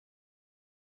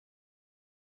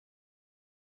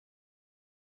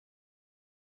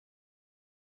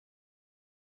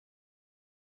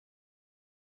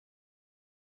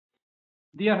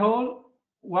Dear all,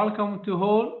 welcome to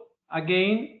all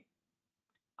again.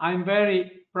 I'm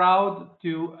very proud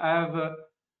to have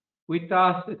with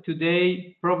us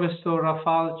today Professor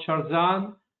Rafal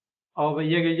Chrzan of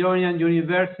Jagiellonian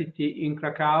University in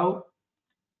Krakow,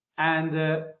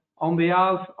 and on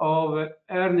behalf of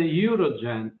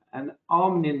eUROGEN and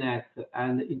OMNI-NET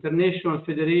and International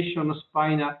Federation of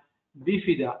Spina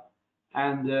Bifida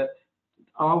and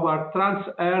our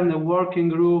trans-ERN working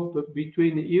group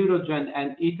between eUROGEN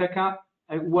and Ithaca,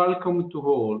 welcome to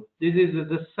all. This is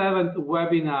the 7th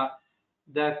webinar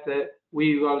that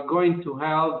we are going to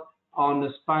hold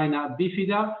on Spina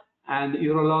Bifida and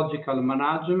urological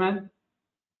management.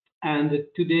 And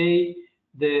today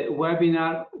the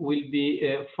webinar will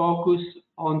be focused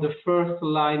on the first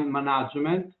line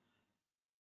management.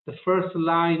 The first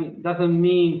line doesn't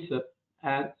mean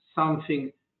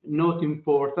something not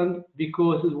important,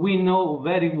 because we know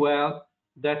very well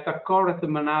that a correct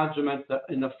management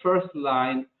in the first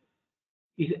line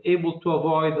is able to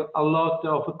avoid a lot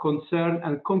of concern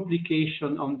and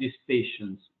complication on these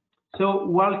patients. So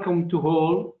welcome to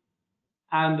all,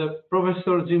 and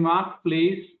Professor Zimak,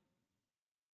 please.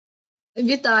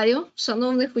 Вітаю,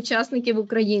 шановних учасників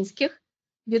українських.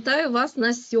 Вітаю вас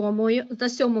на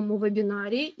сьомому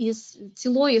вебінарі із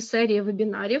цілої серії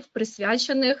вебінарів,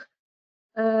 присвячених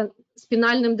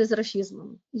спінальним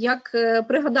дисрафізмам. Як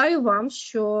пригадаю вам,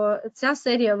 що ця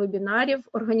серія вебінарів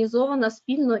організована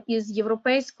спільно із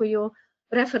Європейською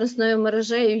референсною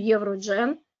мережею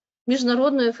EUROGEN,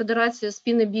 Міжнародною федерацією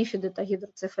Спіни Біфіди та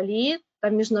Гідроцефалії та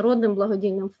Міжнародним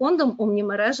благодійним фондом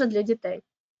OMNI-мережа для дітей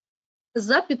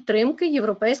за підтримки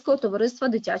Європейського товариства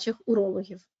дитячих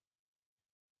урологів.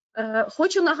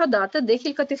 Хочу нагадати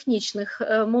декілька технічних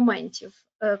моментів.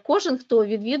 Кожен, хто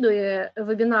відвідує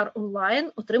вебінар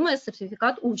онлайн, отримає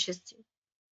сертифікат участі.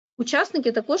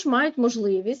 Учасники також мають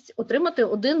можливість отримати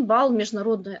 1 бал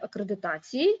міжнародної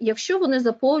акредитації, якщо вони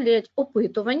заповнять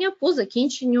опитування по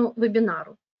закінченню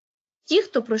вебінару. Ті,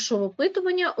 хто пройшов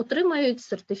опитування, отримають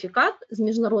сертифікат з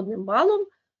міжнародним балом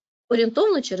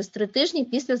орієнтовно через 3 тижні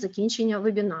після закінчення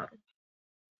вебінару.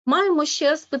 Маємо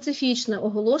ще специфічне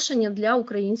оголошення для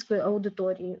української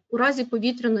аудиторії. У разі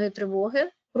повітряної тривоги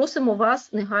просимо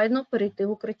вас негайно перейти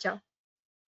в укриття.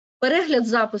 Перегляд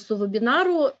запису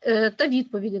вебінару та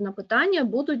відповіді на питання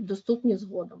будуть доступні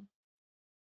згодом.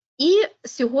 І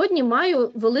сьогодні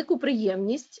маю велику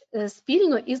приємність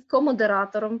спільно із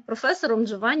комодератором, професором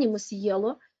Джованні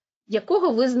Мосієло,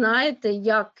 якого ви знаєте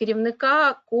як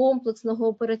керівника комплексного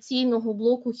операційного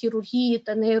блоку хірургії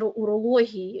та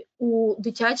нейроурології у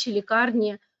дитячій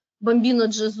лікарні Бамбіно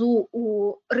Джезу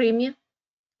у Римі,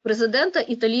 президента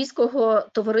Італійського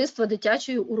товариства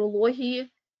дитячої урології,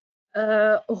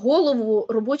 голову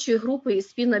робочої групи із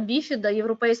Спіна Біфіда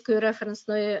Європейської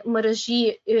референсної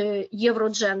мережі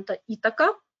EUROGEN та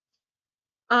Ітака,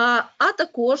 а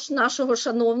також нашого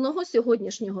шановного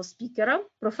сьогоднішнього спікера,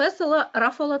 професора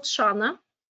Рафала Чrzana,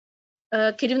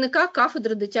 керівника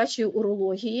кафедри дитячої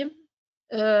урології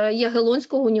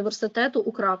Ягеллонського університету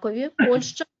у Кракові,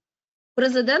 Польща,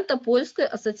 президента Польської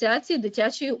асоціації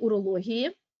дитячої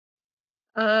урології.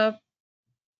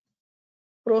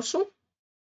 Прошу.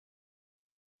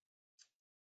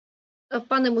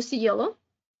 Пане Мосієло.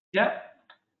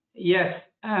 Yes,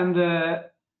 and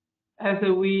as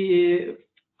we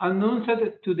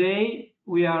announced today,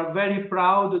 we are very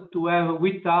proud to have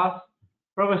with us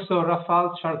Professor Rafal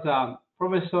Chrzan.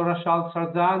 Professor Rafal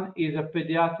Chrzan is a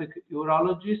pediatric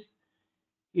urologist.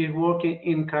 He's working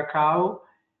in Krakow,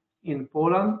 in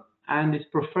Poland, and is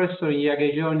professor in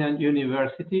Jagiellonian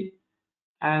University.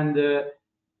 And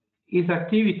his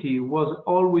activity was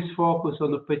always focused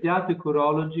on the pediatric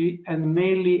urology and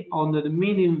mainly on the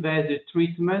mini-invasive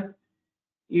treatment.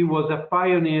 He was a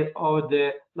pioneer of the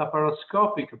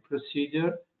laparoscopic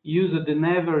procedure used in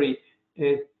every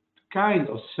kind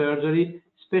of surgery,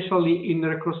 especially in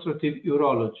reconstructive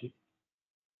urology.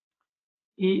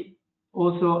 He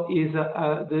also is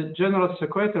the General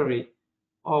Secretary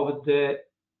of the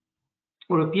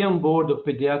European Board of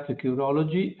Pediatric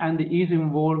Urology and is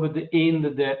involved in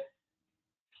the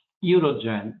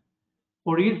EUROGEN.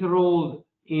 For his role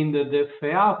in the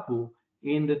FEAPU,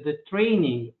 in the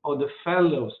training of the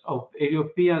fellows of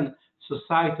European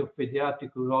Society of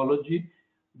Pediatric Urology,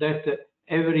 that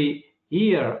every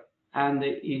year and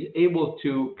is able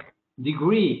to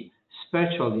degree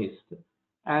specialist,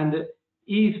 and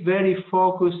is very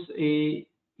focused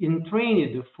in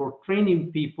training for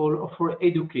training people for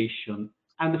education.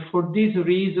 And for this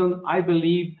reason, I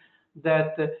believe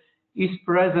that his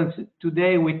presence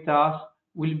today with us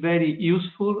will be very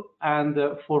useful and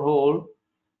for all,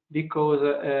 because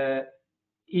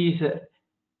he's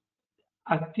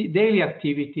daily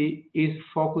activity is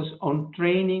focused on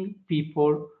training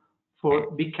people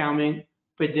for becoming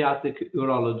pediatric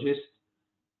urologists.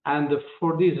 And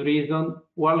for this reason,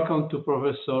 welcome to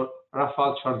Professor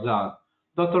Rafal Chrzan.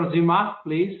 Dr. Zima,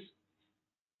 please.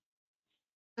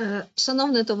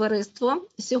 Шановне товариство,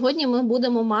 сьогодні ми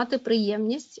будемо мати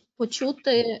приємність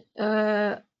почути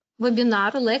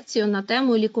вебінар, лекцію на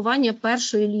тему лікування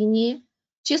першої лінії,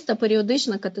 чиста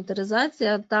періодична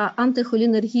катетеризація та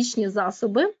антихолінергічні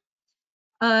засоби,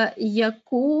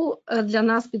 яку для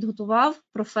нас підготував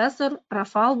професор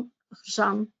Рафал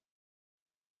Chrzan.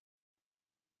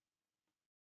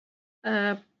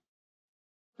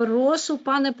 Прошу,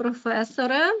 пане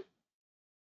професоре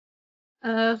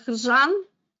Chrzan,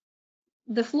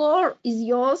 the floor is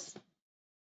yours.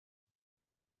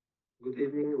 Good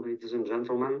evening, ladies and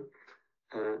gentlemen.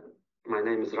 My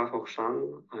name is Rafal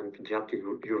Chrzan. I'm a pediatric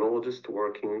urologist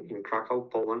working in Krakow,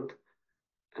 Poland.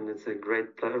 And it's a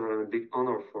great pleasure and a big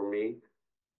honor for me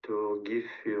to give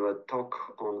you a talk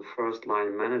on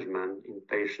first-line management in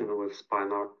patients with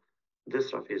spinal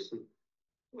dysraphism.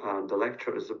 The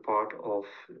lecture is a part of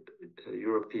the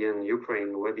European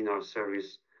Ukraine webinar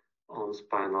series on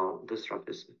spinal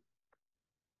dysraphism.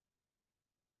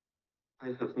 I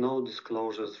have no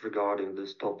disclosures regarding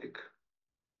this topic.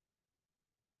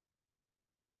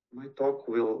 My talk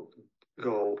will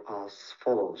go as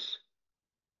follows.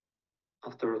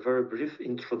 After a very brief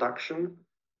introduction,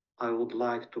 I would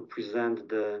like to present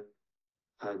the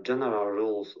general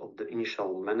rules of the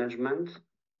initial management.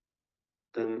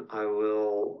 Then I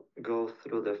will go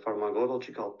through the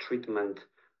pharmacological treatment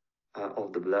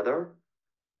of the bladder,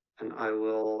 and I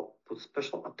will put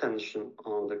special attention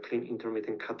on the clean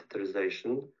intermittent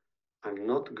catheterization. I'm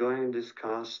not going to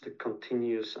discuss the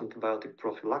continuous antibiotic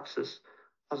prophylaxis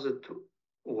as it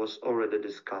was already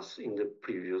discussed in the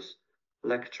previous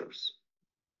lectures.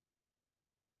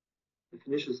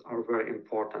 Definitions are very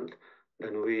important,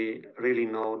 then we really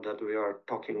know that we are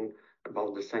talking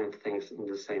about the same things in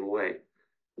the same way.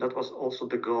 That was also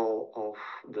the goal of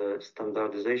the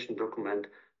standardization document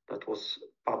that was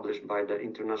published by the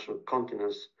International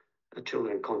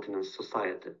Children Continence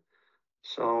Society.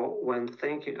 So when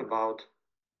thinking about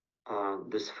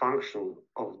this function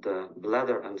of the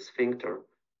bladder and sphincter,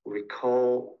 we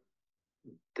call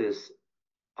this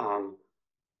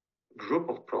group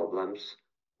of problems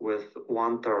with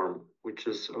one term, which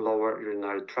is lower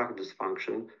urinary tract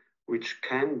dysfunction, which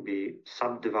can be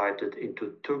subdivided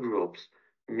into two groups,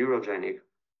 neurogenic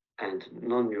and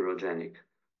non-neurogenic.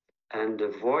 And the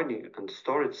voiding and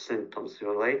storage symptoms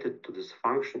related to this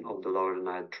function of the lower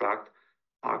urinary tract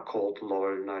are called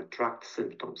lower urinary tract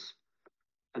symptoms.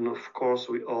 And of course,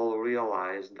 we all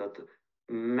realize that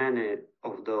many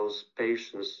of those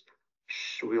patients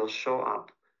will show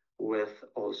up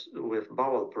with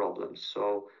bowel problems.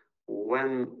 So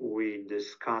when we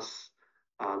discuss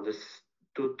these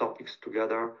two topics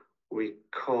together, we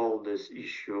call this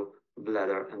issue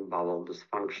bladder and bowel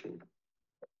dysfunction.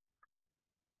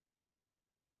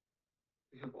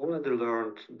 We have already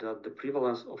learned that the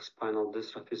prevalence of spinal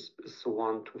dysraphism is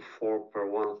 1 to 4 per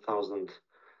 1,000.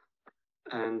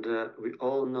 And we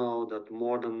all know that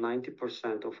more than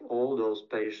 90% of all those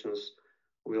patients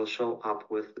will show up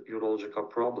with urological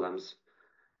problems,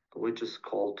 which is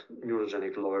called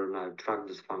neurogenic lower urinary tract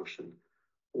dysfunction.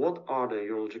 What are the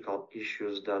urological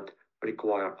issues that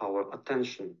require our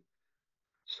attention?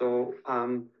 So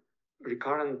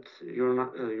recurrent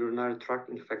urinary tract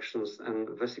infections and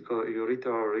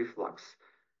vesicoureteral reflux,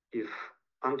 if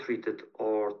untreated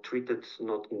or treated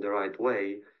not in the right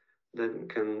way, then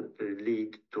can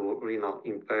lead to renal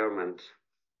impairment.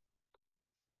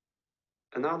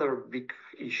 Another big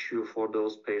issue for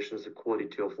those patients is the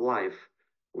quality of life,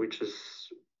 which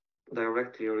is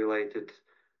directly related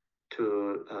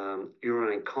to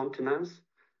urinary incontinence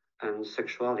and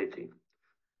sexuality.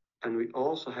 And we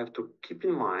also have to keep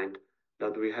in mind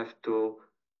that we have to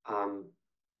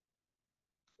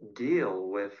deal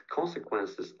with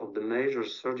consequences of the major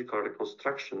surgical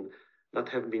reconstruction that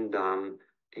have been done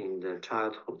in the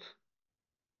childhood.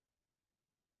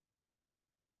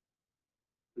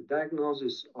 The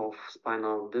diagnosis of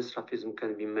spinal dysraphism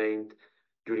can be made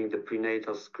during the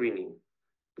prenatal screening.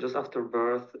 Just after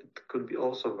birth, it could be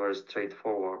also very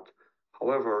straightforward.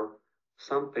 However,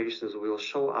 some patients will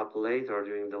show up later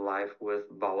during the life with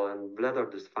bowel and bladder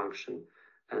dysfunction,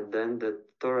 and then the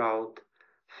thorough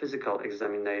physical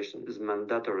examination is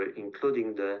mandatory,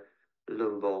 including the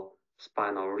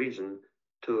lumbospinal region,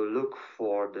 to look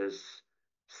for these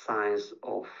signs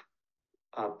of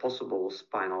possible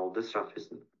spinal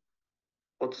dysraphism.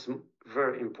 What is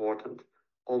very important,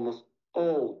 almost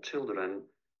all children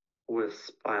with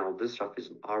spinal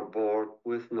dysraphism are born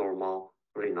with normal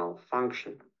renal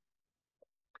function.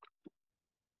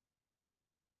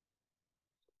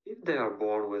 If they are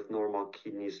born with normal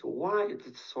kidneys, why is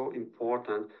it so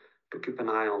important to keep an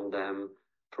eye on them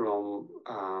from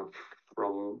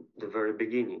the very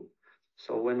beginning?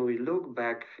 So when we look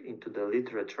back into the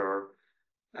literature,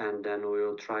 and then we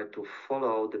will try to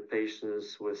follow the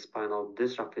patients with spinal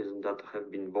dysraphism that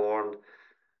have been born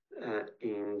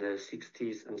in the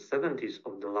 60s and 70s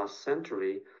of the last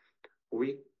century,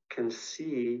 we can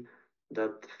see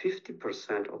that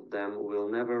 50% of them will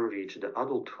never reach the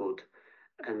adulthood,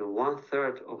 and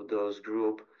 1/3 of those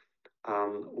group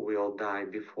will die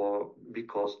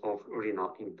because of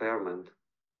renal impairment.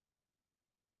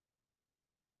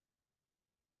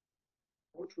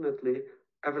 Fortunately,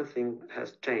 everything has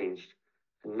changed.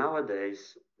 And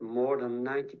nowadays, more than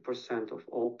 90% of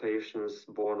all patients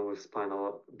born with spinal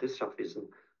dysraphism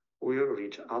will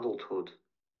reach adulthood.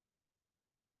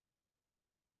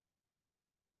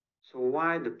 So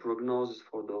why the prognosis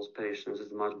for those patients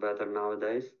is much better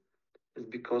nowadays? It's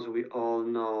because we all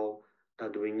know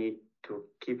that we need to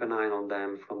keep an eye on them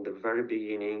from the very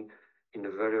beginning in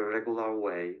a very regular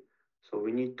way. So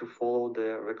we need to follow the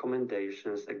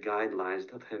recommendations and guidelines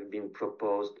that have been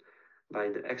proposed by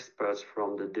the experts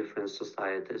from the different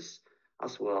societies,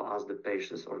 as well as the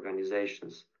patients'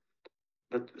 organizations.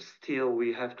 But still,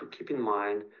 we have to keep in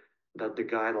mind that the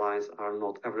guidelines are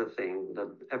not everything,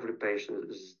 that every patient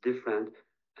is different,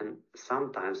 and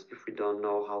sometimes if we don't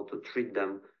know how to treat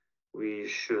them, we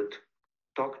should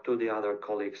talk to the other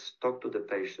colleagues, talk to the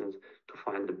patients to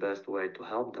find the best way to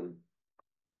help them.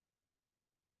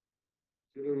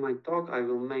 During my talk, I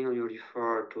will mainly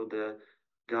refer to the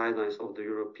guidelines of the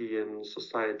European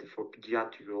Society for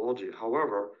Pediatric Urology.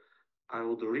 However, I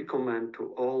would recommend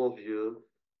to all of you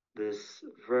this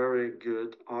very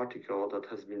good article that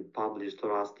has been published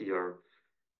last year.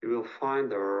 You will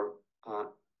find there,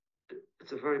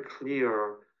 it's a very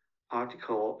clear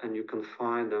article, and you can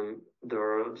find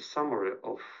there the summary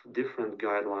of different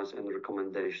guidelines and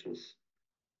recommendations.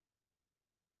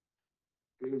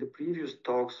 During the previous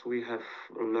talks, we have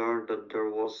learned that there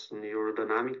was a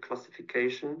neurodynamic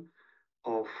classification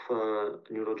of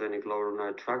neurogenic lower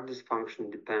urinary tract dysfunction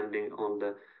depending on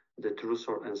the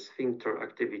detrusor and sphincter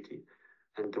activity.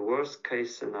 And the worst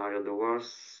case scenario, the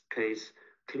worst case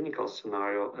clinical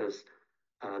scenario is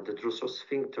detrusor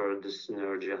sphincter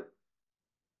dyssynergia.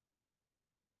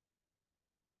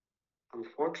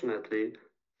 Unfortunately,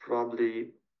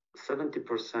 probably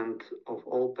 70% of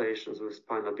all patients with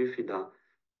spina bifida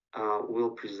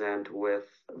will present with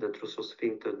detrusor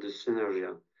sphincter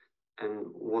dyssynergia. And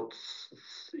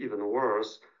what's even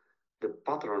worse, the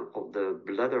pattern of the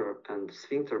bladder and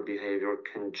sphincter behavior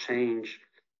can change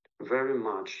very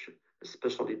much,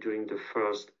 especially during the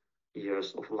first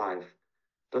years of life.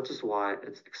 That is why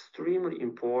it's extremely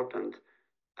important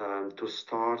to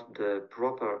start the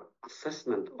proper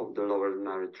assessment of the lower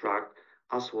urinary tract,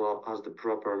 as well as the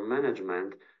proper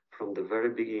management from the very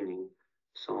beginning.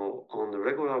 So on a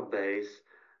regular basis,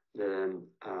 the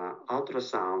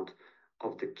ultrasound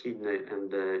of the kidney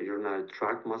and the urinary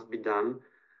tract must be done,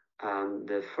 and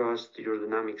the first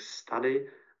urodynamic study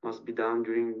must be done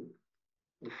during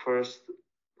the first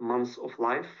months of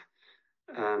life.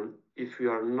 If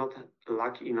you are not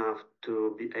lucky enough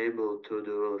to be able to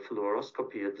do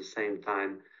fluoroscopy at the same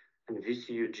time, and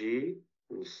VCUG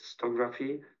and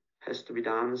cystography has to be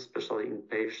done, especially in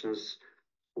patients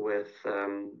with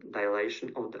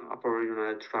dilation of the upper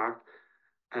urinary tract,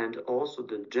 and also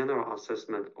the general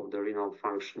assessment of the renal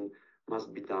function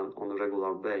must be done on a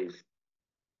regular basis.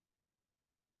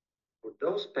 For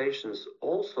those patients,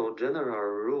 also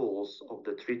general rules of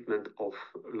the treatment of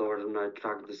lower urinary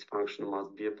tract dysfunction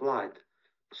must be applied.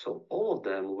 So all of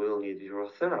them will need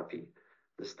urotherapy.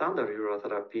 The standard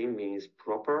urotherapy means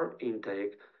proper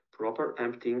intake, proper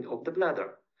emptying of the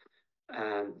bladder.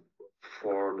 And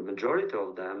for the majority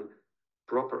of them,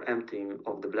 proper emptying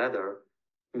of the bladder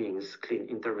means clean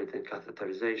intermittent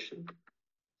catheterization.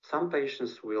 Some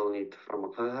patients will need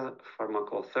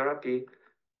pharmacotherapy.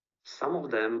 Some of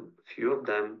them, few of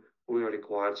them, will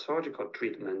require surgical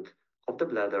treatment of the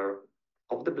bladder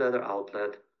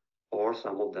outlet, or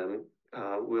some of them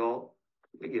will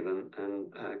be given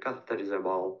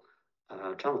catheterizable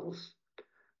channels.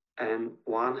 And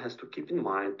one has to keep in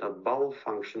mind that bowel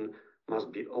function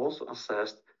must be also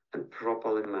assessed and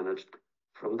properly managed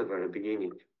from the very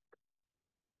beginning.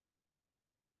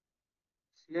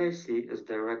 CIC is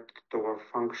directed toward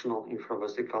functional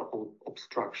intravesical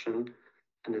obstruction,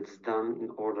 and it's done in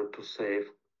order to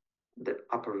save the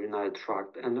upper urinary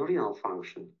tract and renal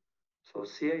function. So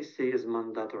CIC is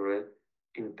mandatory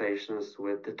in patients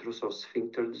with detrusor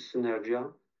sphincter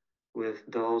dyssynergia, with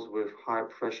those with high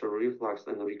pressure reflux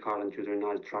and recurrent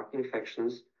urinary tract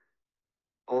infections,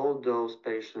 all those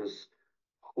patients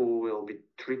who will be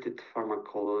treated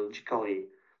pharmacologically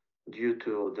due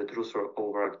to detrusor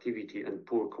overactivity and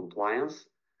poor compliance,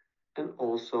 and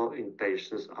also in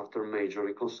patients after major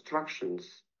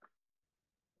reconstructions.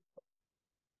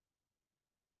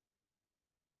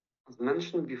 As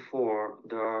mentioned before,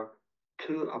 there are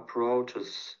two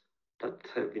approaches that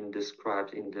have been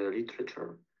described in the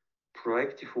literature,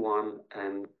 proactive one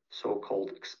and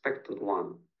so-called expectant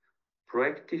one.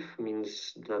 Proactive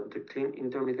means that the clean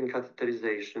intermittent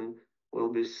catheterization will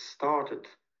be started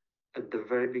at the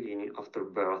very beginning after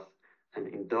birth, and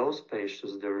in those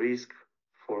patients the risk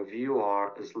for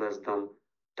VUR is less than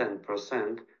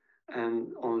 10%,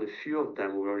 and only few of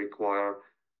them will require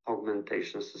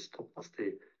augmentation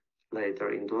cystoplasty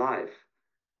later in life.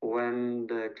 When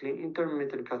the clean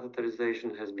intermittent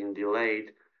catheterization has been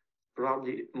delayed,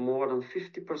 probably more than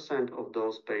 50% of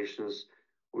those patients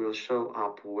will show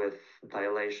up with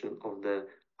dilation of the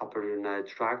upper urinary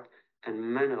tract, and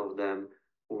many of them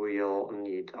will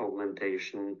need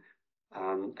augmentation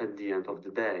at the end of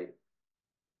the day.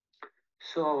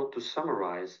 So to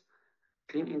summarize,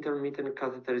 clean intermittent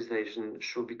catheterization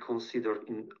should be considered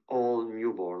in all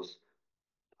newborns,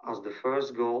 as the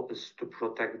first goal is to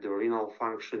protect the renal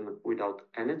function without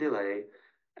any delay,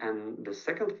 and the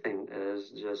second thing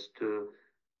is just to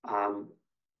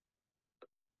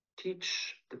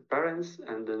teach the parents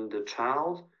and then the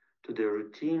child to the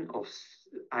routine of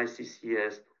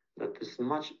ICCS that is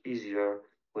much easier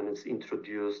when it's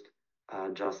introduced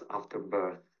just after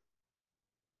birth.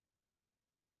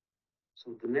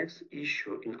 So the next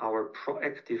issue in our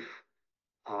proactive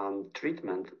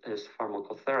treatment is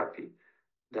pharmacotherapy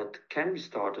that can be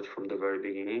started from the very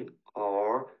beginning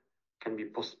or can be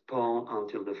postponed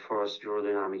until the first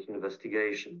urodynamic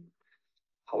investigation.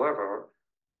 However,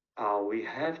 we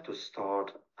have to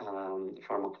start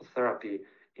pharmacotherapy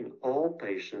in all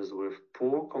patients with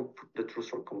poor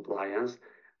detrusor compliance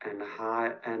and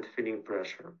high end feeding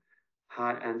pressure.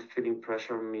 High end feeding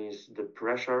pressure means the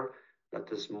pressure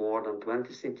that is more than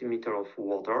 20 centimeters of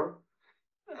water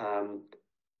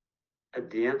at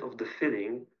the end of the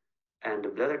feeding, and the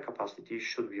bladder capacity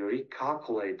should be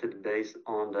recalculated based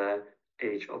on the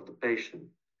age of the patient.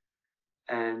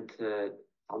 And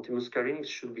antimuscarinics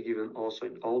should be given also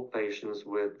in all patients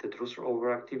with detrusor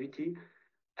overactivity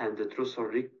and detrusor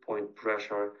rig point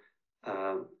pressure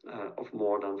of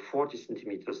more than 40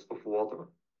 centimeters of water.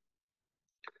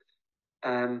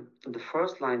 The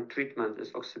first line treatment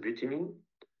is oxybutynin.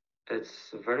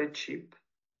 It's very cheap.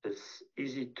 It's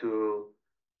easy to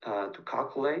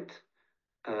calculate.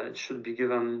 It should be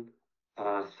given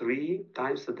 3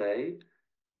 times a day.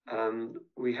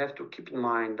 We have to keep in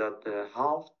mind that the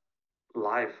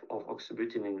half-life of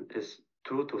oxybutynin is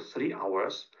 2 to 3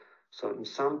 hours. So in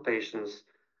some patients,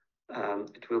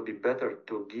 it will be better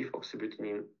to give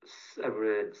oxybutynin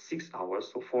every 6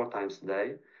 hours, so 4 times a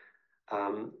day.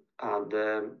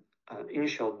 The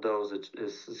initial dosage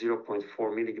is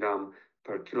 0.4 milligram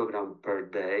per kilogram per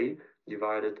day,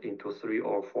 divided into 3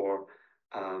 or 4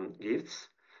 gifts,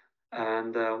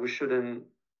 and we shouldn't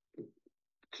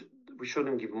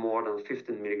give more than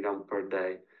 15 milligram per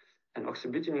day. And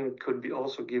oxybutynin could be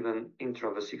also given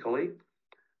intravesically,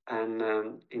 and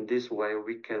in this way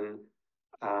we can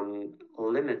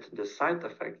limit the side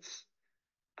effects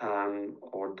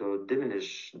or to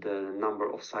diminish the number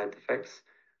of side effects,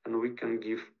 and we can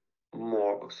give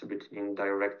more oxybutynin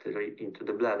directly into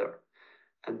the bladder.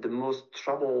 And the most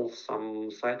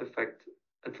troublesome side effect,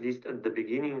 at least at the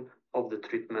beginning of the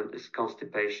treatment, is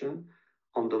constipation.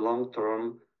 On the long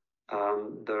term,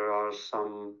 there are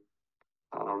some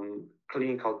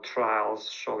clinical trials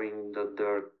showing that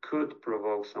there could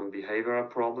provoke some behavioral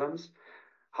problems.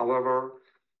 However,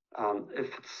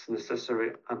 if it's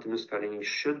necessary, antimuscarinic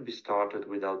should be started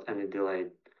without any delay.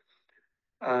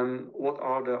 What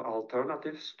are the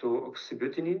alternatives to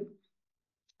oxybutynin?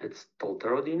 It's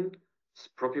tolterodine,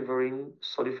 propivarin,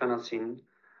 sulfenazine.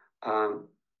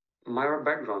 My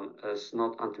background is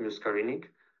not antimuscarinic,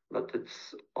 but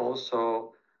it's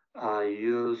also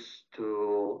used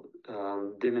to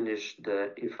diminish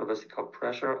the intravesical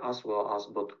pressure as well as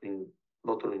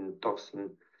botulinum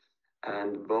toxin.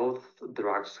 And both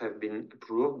drugs have been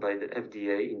approved by the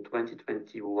FDA in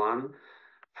 2021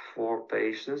 for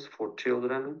patients, for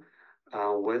children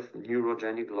with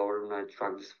neurogenic lower urinary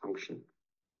tract dysfunction.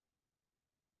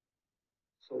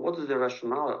 So what is the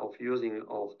rationale of using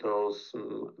of those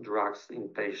drugs in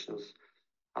patients?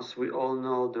 As we all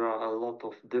know, there are a lot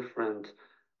of different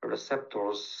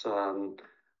receptors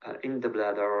in the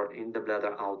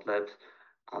bladder outlet,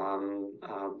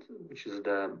 which is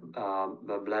the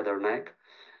bladder neck.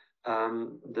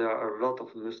 There are a lot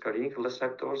of muscarinic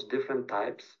receptors, different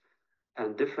types,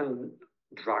 and different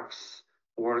drugs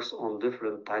works on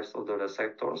different types of the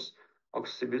receptors.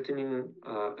 Oxybutynin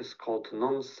is called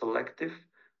non-selective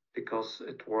because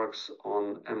it works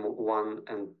on M1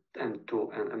 and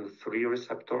M2 and M3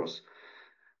 receptors.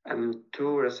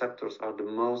 M2 receptors are the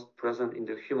most present in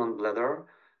the human bladder,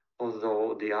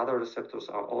 although the other receptors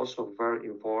are also very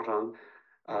important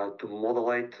to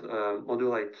modulate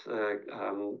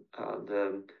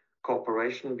the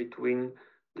cooperation between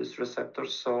these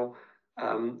receptors. So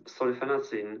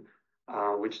solifenacin,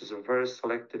 which is a very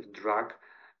selective drug,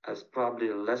 is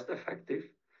probably less effective.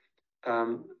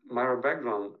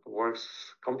 Mirabegron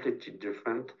works completely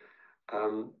different.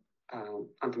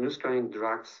 Antimuscarinic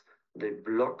drugs, they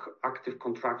block active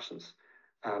contractions.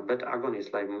 Beta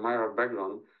agonists like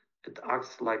mirabegron, it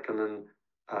acts like an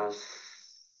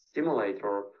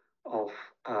stimulator of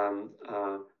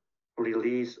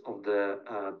release of the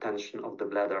tension of the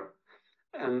bladder.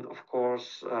 And of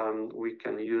course, we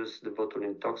can use the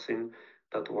botulinum toxin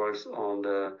that works on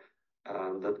the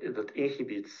that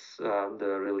inhibits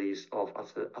the release of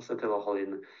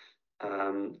acetylcholine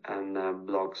and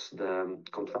blocks the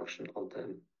contraction of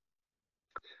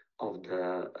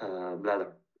the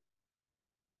bladder.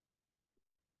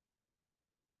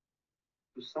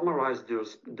 To summarize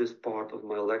this part of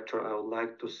my lecture, I would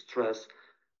like to stress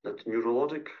that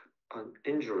neurologic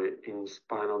injury in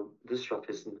spinal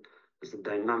dysraphism is a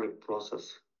dynamic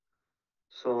process.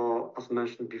 So, as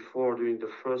mentioned before, during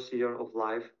the first year of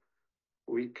life,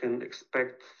 we can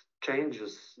expect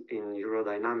changes in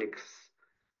urodynamics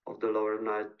of the lower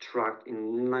urinary tract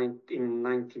in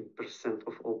 19%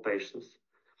 of all patients.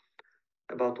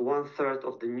 About 1/3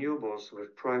 of the newborns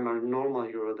with primary normal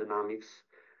urodynamics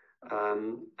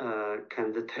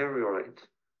can deteriorate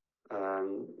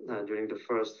during the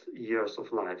first years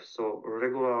of life. So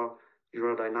regular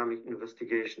urodynamic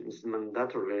investigation is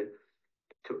mandatory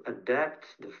to adapt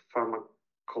the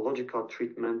pharmacological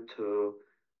treatment to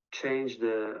change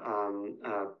the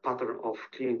pattern of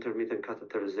clean intermittent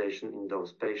catheterization in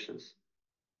those patients.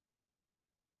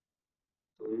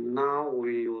 Now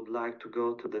we would like to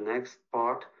go to the next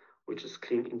part, which is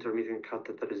clean intermittent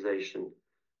catheterization.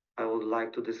 I would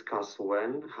like to discuss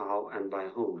when, how, and by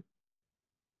whom.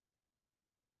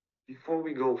 Before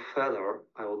we go further,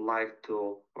 I would like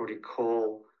to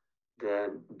recall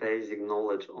the basic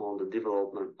knowledge on the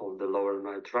development of the lower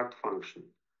urinary tract function.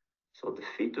 So the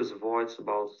fetus voids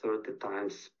about 30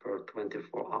 times per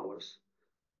 24 hours.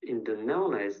 In the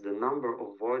neonates, the number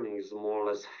of voiding is more or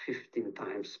less 15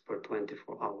 times per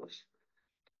 24 hours.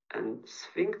 And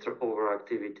sphincter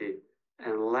overactivity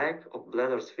and lack of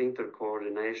bladder sphincter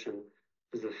coordination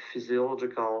is a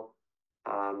physiological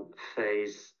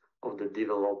phase of the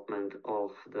development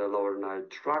of the lower urinary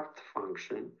tract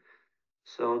function.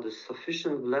 So the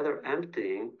sufficient bladder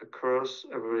emptying occurs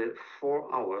every 4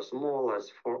 hours, more or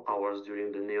less 4 hours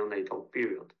during the neonatal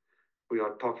period. We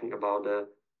are talking about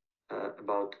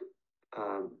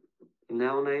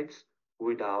neonates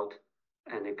without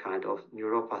any kind of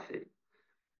neuropathy.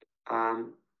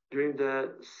 During the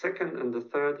second and the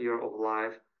third year of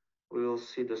life, we will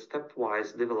see the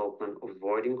stepwise development of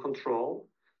voiding control.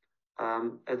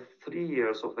 At 3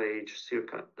 years of age,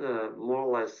 circa more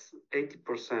or less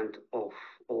 80% of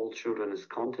all children is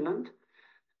continent,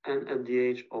 and at the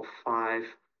age of 5,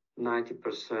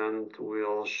 90%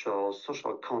 will show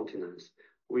social continence,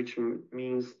 which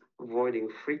means voiding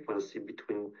frequency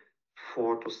between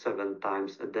 4 to 7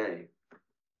 times a day.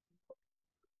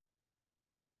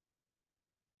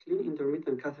 Clean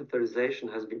intermittent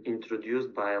catheterization has been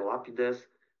introduced by Lapides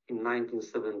in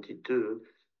 1972,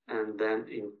 and then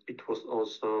it was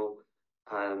also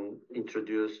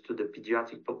introduced to the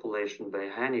pediatric population by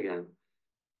Hennigan.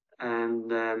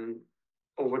 And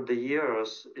over the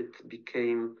years, it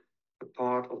became a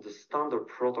part of the standard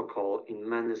protocol in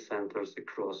many centers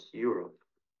across Europe.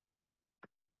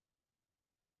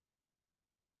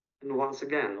 And once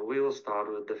again, we will start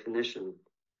with definition.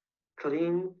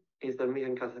 Clean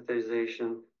intermittent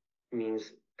catheterization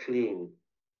means clean.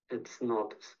 It's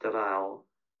not sterile.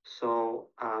 So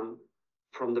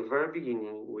from the very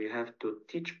beginning, we have to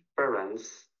teach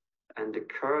parents and the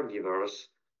caregivers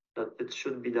that it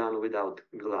should be done without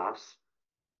gloves.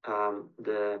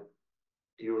 The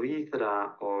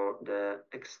urethra or the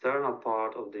external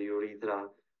part of the urethra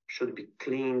should be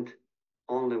cleaned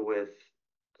only with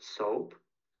soap.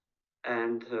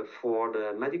 And for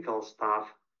the medical staff,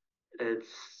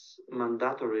 it's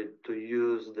mandatory to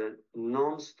use the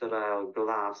non-sterile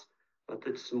gloves, but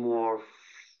it's more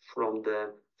from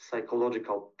the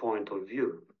psychological point of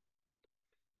view.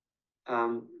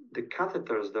 The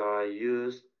catheters that are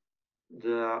used,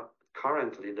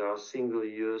 currently there are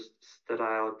single-use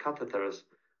sterile catheters,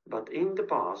 but in the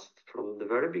past, from the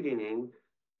very beginning,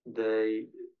 the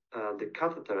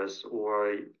catheters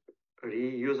were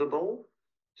reusable,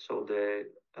 so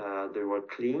they were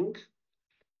cleaned,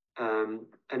 and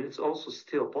it's also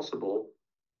still possible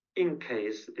in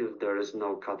case if there is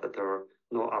no catheter,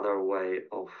 no other way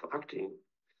of acting.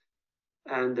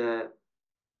 And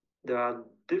there are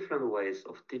different ways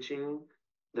of teaching,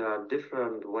 there are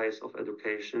different ways of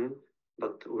education,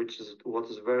 but what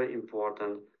is very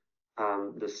important,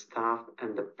 the staff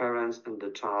and the parents and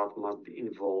the child must be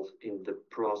involved in the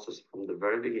process from the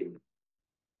very beginning.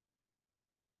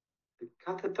 The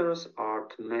catheters are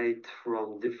made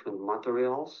from different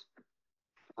materials,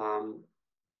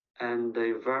 and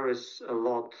they vary a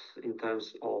lot in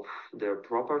terms of their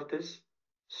properties,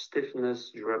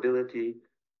 stiffness, durability,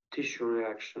 tissue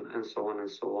reaction, and so on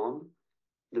and so on.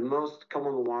 The most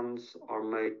common ones are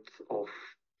made of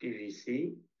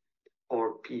PVC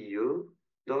or PU.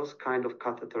 Those kind of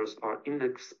catheters are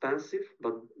inexpensive,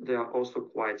 but they are also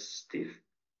quite stiff,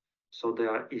 so they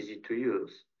are easy to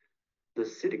use. The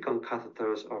silicone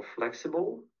catheters are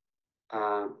flexible,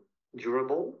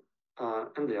 durable,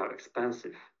 and they are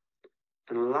expensive.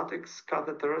 And latex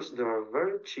catheters, they are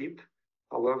very cheap.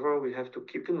 However, we have to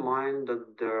keep in mind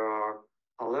that there are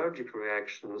allergic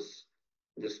reactions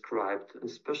described,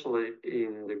 especially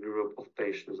in the group of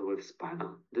patients with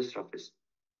spinal dysraphism.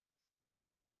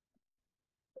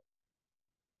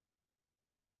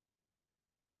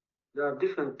 There are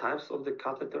different types of the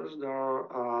catheters that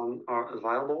are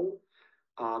available.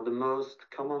 The most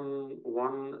common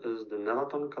one is the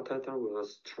Nelaton catheter with a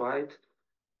straight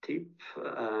tip,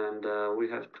 and we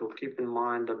have to keep in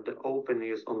mind that the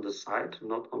opening is on the side,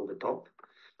 not on the top.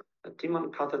 A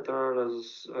Timan catheter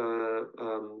is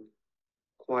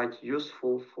quite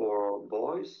useful for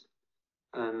boys,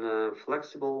 and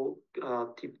flexible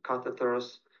tip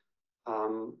catheters,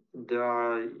 they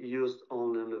are used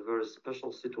only in very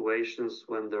special situations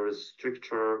when there is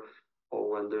stricture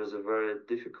or when there is a very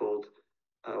difficult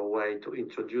way to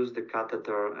introduce the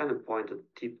catheter, and a pointed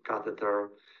tip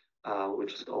catheter,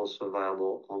 which is also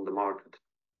available on the market.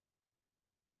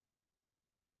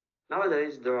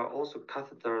 Nowadays, there are also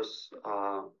catheters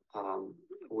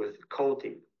with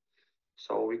coating.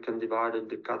 So we can divide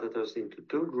the catheters into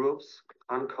two groups,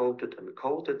 uncoated and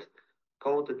coated.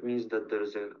 Coated means that there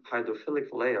is a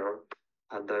hydrophilic layer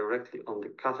directly on the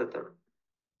catheter.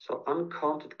 So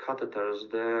uncoated catheters,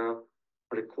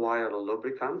 they require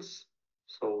lubricants,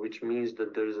 so which means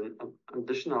that there is an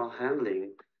additional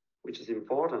handling, which is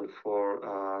important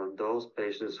for those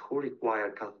patients who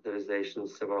require catheterization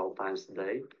several times a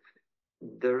day.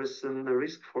 There is a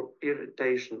risk for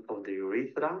irritation of the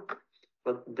urethra,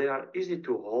 but they are easy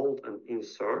to hold and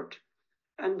insert,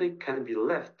 and they can be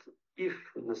left, if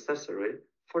necessary,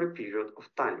 for a period of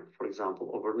time, for example,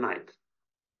 overnight.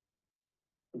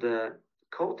 The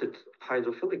coated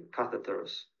hydrophilic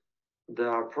catheters, they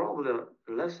are probably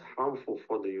less harmful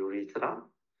for the urethra.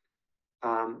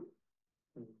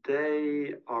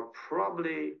 They are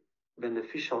probably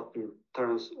beneficial in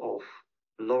terms of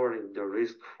lowering the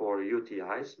risk for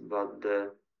UTIs, but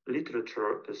the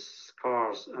literature is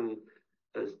scarce, and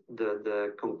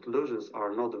the conclusions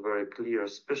are not very clear,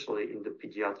 especially in the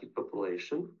pediatric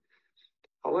population.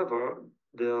 However,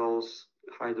 those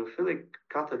hydrophilic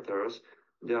catheters,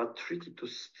 they are tricky to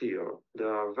steer. They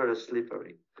are very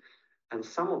slippery. And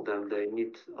some of them, they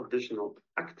need additional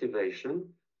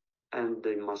activation, and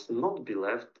they must not be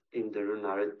left in the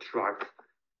urinary tract,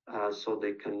 so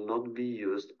they cannot be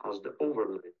used as the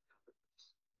overnight.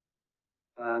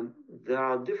 There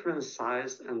are different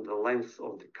sizes and the length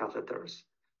of the catheters,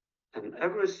 and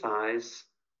every size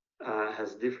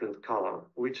has different color,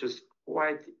 which is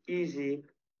quite easy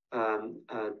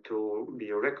to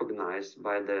be recognized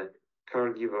by the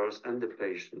caregivers and the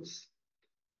patients.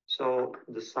 So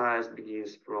the size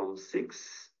begins from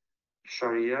 6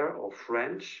 Charrier or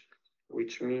French,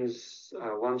 which means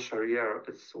one Charrier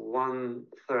is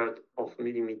 1/3 of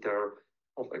millimeter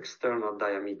of external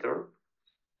diameter,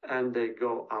 and they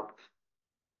go up.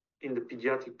 In the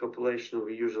pediatric population,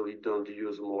 we usually don't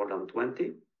use more than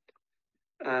 20.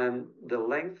 And the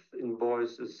length in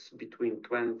boys is between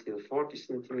 20 and 40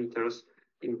 centimeters.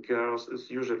 In girls, it's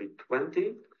usually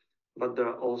 20, but there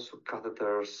are also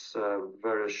catheters,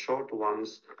 very short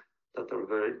ones that are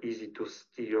very easy to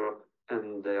steer,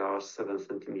 and they are 7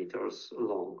 centimeters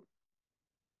long.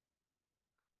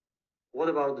 What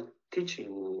about the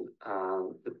teaching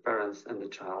the parents and the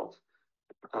child?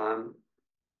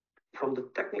 From the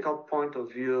technical point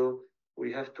of view,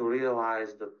 we have to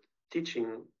realize that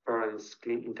teaching parents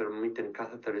clean intermittent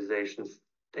catheterizations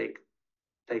take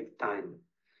time.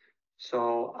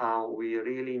 So we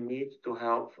really need to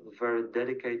have very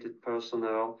dedicated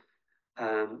personnel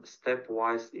and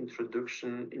stepwise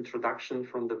introduction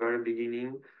from the very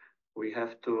beginning. We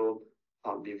have to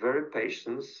be very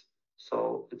patient.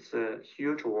 So it's a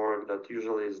huge work that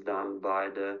usually is done by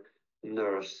the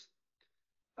nurse.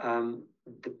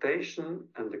 The patient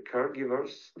and the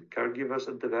caregivers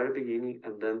at the very beginning,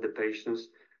 and then the patients,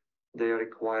 they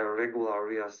require regular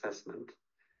reassessment.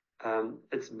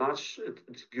 It's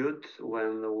good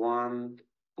when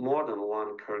more than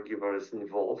one caregiver is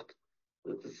involved.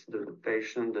 That is, the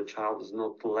patient, the child is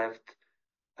not left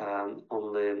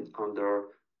only under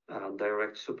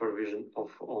direct supervision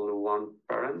of only one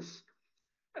parent.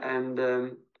 And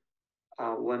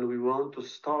when we want to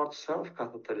start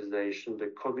self-catheterization,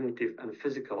 the cognitive and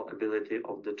physical ability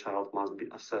of the child must be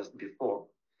assessed before.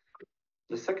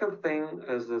 The second thing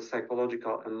is the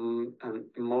psychological and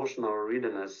emotional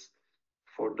readiness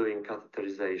for doing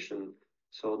catheterization.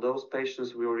 So those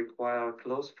patients will require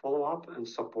close follow-up and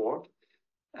support.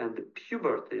 And the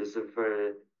puberty is a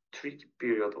very tricky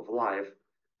period of life.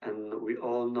 And we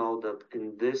all know that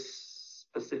in this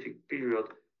specific period,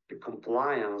 the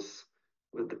compliance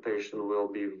with the patient will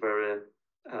be very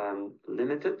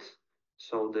limited.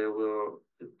 So they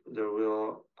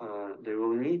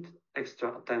will need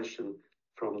extra attention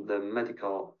from the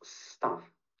medical staff.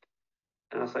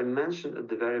 And as I mentioned at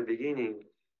the very beginning,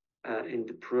 in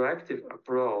the proactive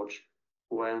approach,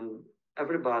 when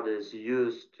everybody is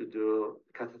used to do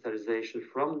catheterization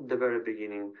from the very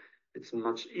beginning, it's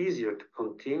much easier to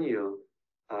continue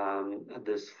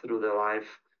this through the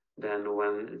life than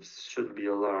when it should be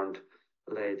learned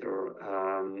later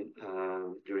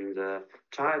during the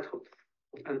childhood.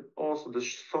 And also the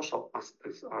social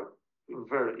aspects are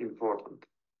very important.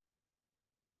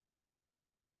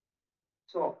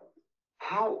 So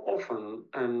how often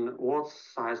and what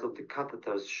size of the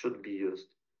catheters should be used?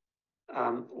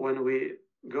 When we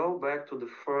go back to the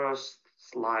first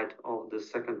slide of the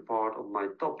second part of my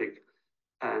topic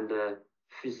and the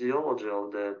physiology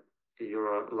of the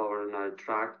lower urinary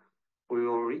tract, we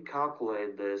will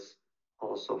recalculate this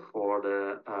also for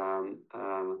the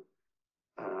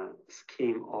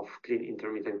scheme of clean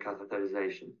intermittent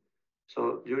catheterization.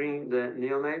 So during the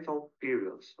neonatal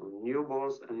period, so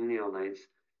newborns and neonates,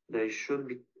 they should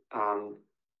be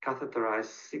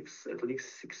catheterized at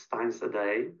least 6 times a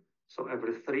day, so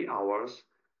every 3 hours,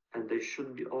 and they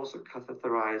should be also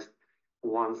catheterized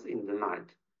once in the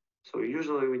night. So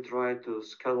usually we try to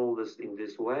schedule this in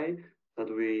this way that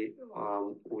we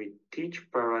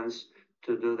teach parents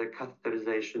to do the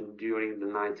catheterization during the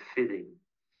night feeding.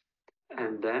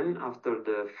 And then after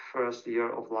the first year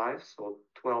of life, so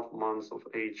 12 months of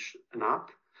age and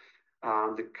up,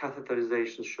 the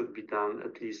catheterization should be done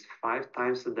at least 5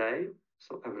 times a day,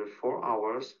 so every 4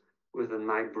 hours, with a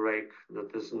night break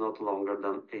that is not longer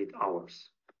than 8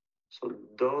 hours. So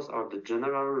those are the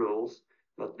general rules,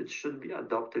 but it should be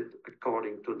adopted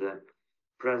according to the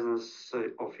presence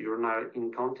of urinary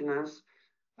incontinence,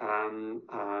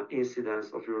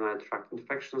 incidence of urinary tract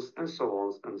infections, and so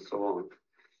on and so on.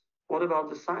 What about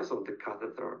the size of the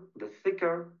catheter? The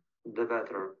thicker, the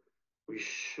better. We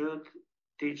should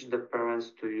teach the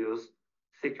parents to use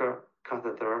thicker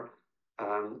catheter.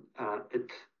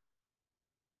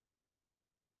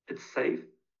 It's safe,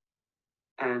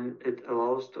 and it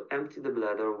allows to empty the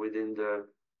bladder within the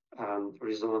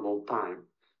reasonable time.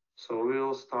 So we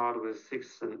will start with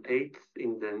 6 and 8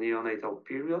 in the neonatal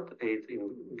period, 8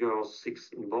 in girls, 6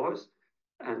 in boys,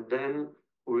 and then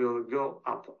we'll go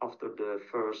up after the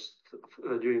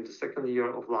during the second year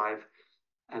of life,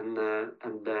 and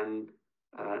then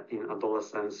in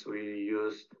adolescence we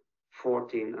use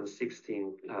 14 and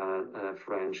 16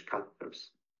 French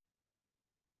catheters.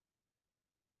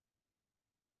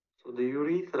 So the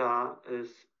urethra is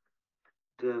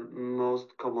the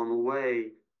most common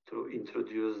way to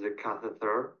introduce the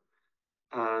catheter.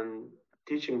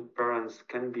 Teaching parents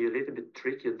can be a little bit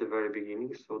tricky at the very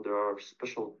beginning, so there are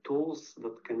special tools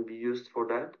that can be used for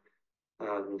that.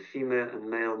 Female and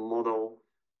male model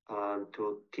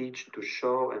to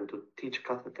show and to teach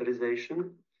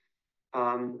catheterization.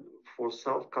 For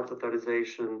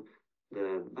self-catheterization,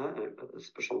 a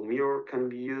special mirror can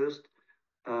be used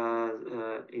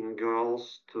in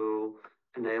girls to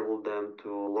enable them to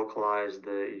localize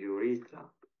the urethra.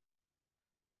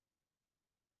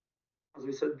 As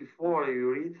we said before,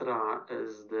 urethra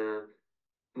is the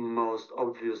most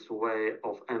obvious way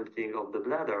of emptying of the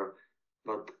bladder,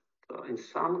 but in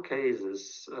some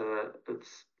cases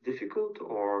it's difficult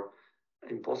or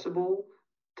impossible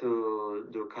to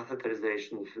do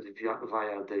catheterization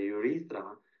via the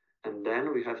urethra, and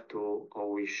then we have to,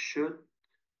 or we should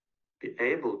be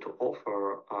able to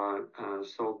offer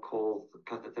so-called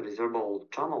catheterizable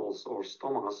channels or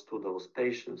stomas to those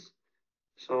patients.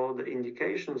 So the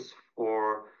indications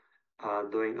for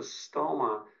doing a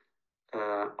stoma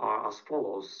are as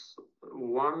follows.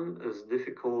 One is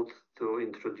difficult to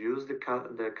introduce the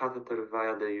catheter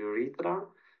via the urethra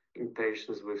in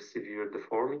patients with severe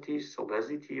deformities,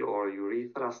 obesity, or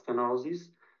urethral stenosis.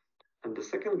 And the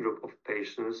second group of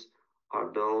patients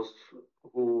are those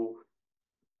who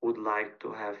would like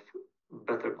to have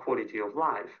better quality of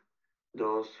life,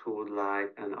 those who would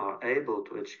like and are able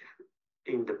to achieve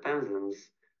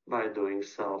independence by doing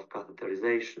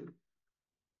self-catheterization.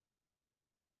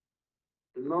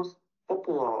 The most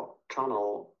popular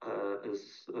channel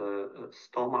is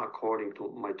stoma according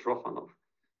to Mitrofanov.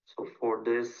 So for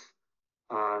this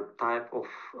type of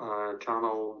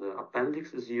channel, the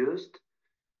appendix is used.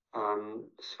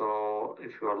 So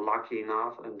if you are lucky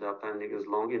enough and the appendix is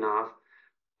long enough,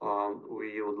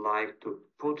 we would like to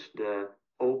put the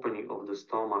opening of the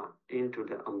stoma into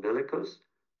the umbilicus.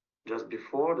 Just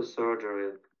before the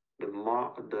surgery,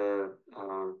 the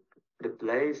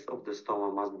place of the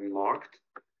stoma must be marked,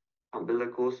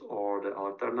 umbilicus or the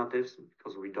alternatives,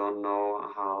 because we don't know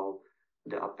how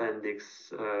the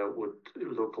appendix would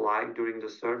look like during the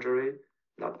surgery.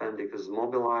 The appendix is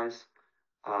mobilized,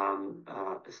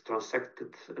 is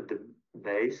transected at the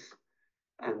base,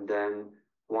 and then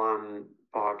one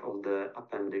part of the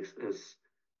appendix is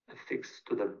affixed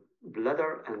to the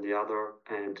bladder and the other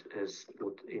end is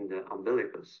put in the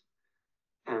umbilicus.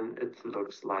 And it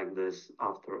looks like this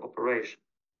after operation.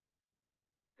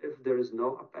 If there is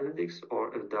no appendix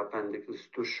or if the appendix is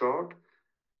too short,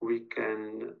 we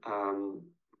can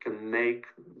make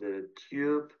the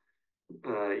tube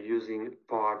using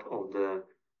part of the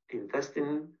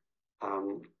intestine.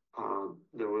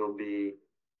 There will be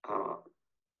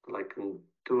like a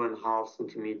 2.5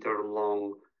 centimeter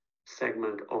long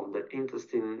segment of the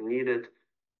intestine needed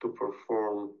to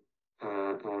perform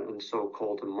a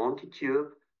so-called Monty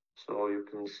tube. So you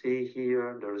can see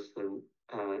here there's an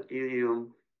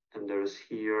ileum, and there's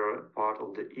here part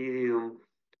of the ileum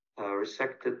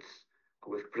resected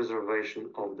with preservation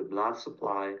of the blood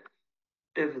supply.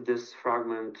 If this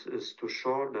fragment is too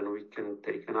short, then we can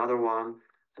take another one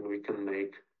and we can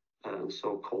make a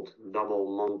so-called double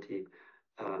Monty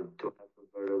to have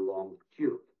a very long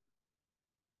tube.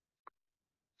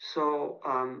 So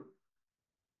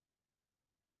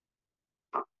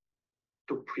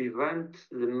to prevent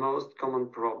the most common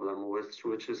problem,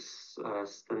 which is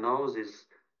stenosis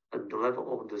at the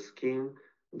level of the skin,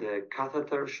 the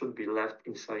catheter should be left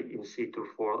in situ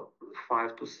for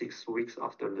 5 to 6 weeks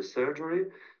after the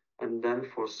surgery, and then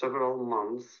for several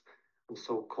months, a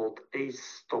so-called ACE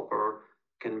stopper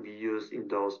can be used in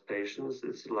those patients.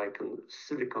 It's like a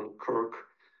silicone cork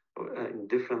in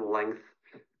different length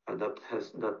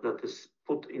that is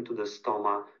put into the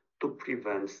stoma to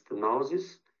prevent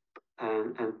stenosis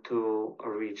and to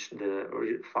reach the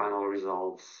final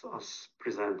results as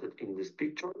presented in this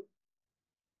picture.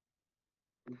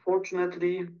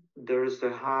 Unfortunately, there is a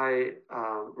high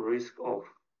risk of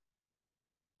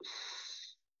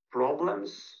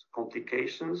problems,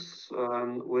 complications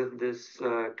with this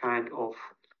kind of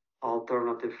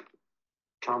alternative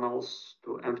channels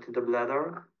to empty the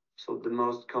bladder. So the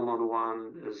most common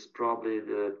one is probably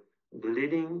the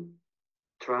bleeding,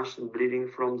 transient bleeding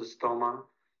from the stoma.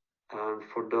 And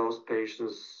for those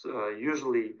patients,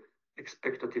 usually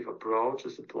expectative approach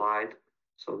is applied.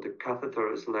 So the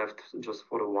catheter is left just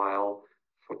for a while,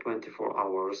 for 24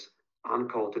 hours,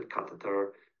 uncoated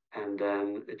catheter, and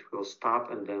then it will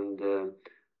stop, and then the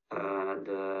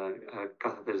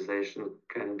catheterization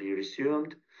can be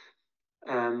resumed.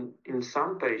 In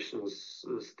some patients,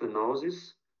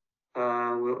 stenosis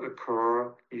will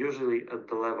occur usually at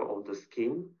the level of the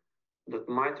skin that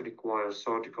might require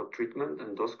surgical treatment,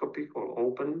 endoscopic or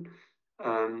open.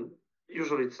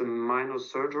 Usually it's a minor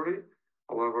surgery.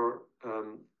 However,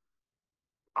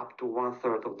 up to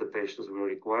 1/3 of the patients will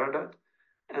require that.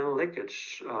 And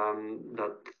leakage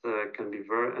that can be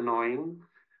very annoying,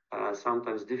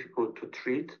 sometimes difficult to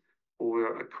treat,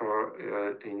 will occur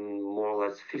in more or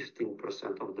less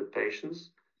 15% of the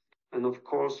patients. And of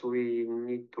course, we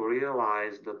need to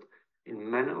realize that in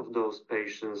many of those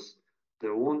patients,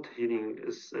 the wound healing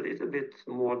is a little bit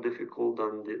more difficult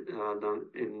than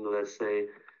in, let's say,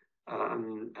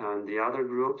 the other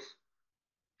groups.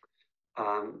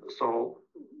 So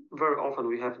very often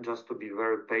we have just to be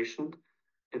very patient.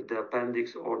 If the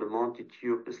appendix or the Monty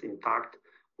tube is intact,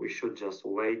 we should just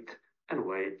wait and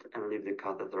wait and leave the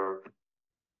catheter.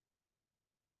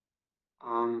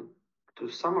 To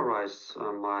summarize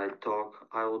my talk,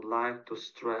 I would like to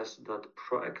stress that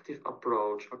proactive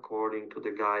approach according to the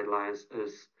guidelines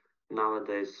is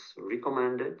nowadays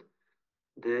recommended.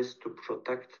 This to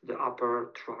protect the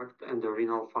upper tract and the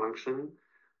renal function,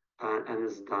 and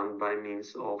is done by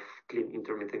means of clean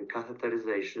intermittent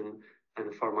catheterization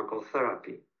and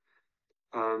pharmacotherapy.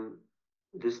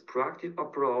 This proactive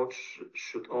approach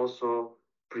should also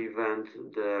prevent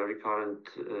the recurrent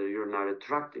urinary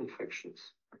tract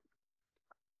infections.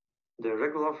 The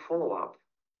regular follow-up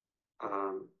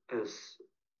is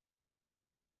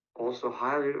also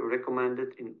highly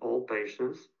recommended in all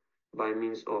patients by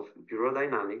means of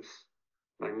urodynamics,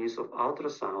 by means of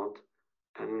ultrasound,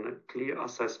 and clear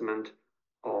assessment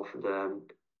of the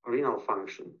renal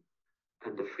function.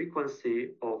 And the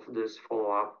frequency of this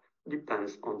follow-up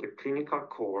depends on the clinical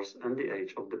course and the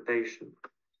age of the patient.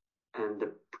 And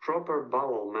the proper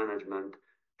bowel management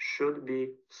should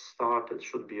be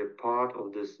a part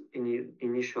of this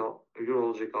initial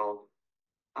urological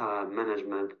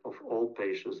management of all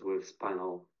patients with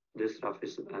spinal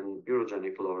dysraphism and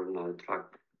urogenic lower urinary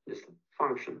tract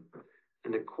dysfunction.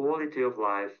 And the quality of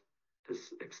life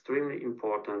is extremely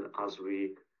important, as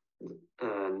we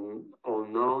all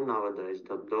know nowadays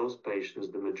that those patients,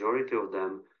 the majority of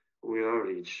them, will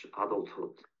reach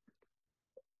adulthood.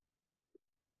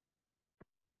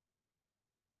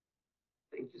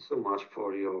 Thank you so much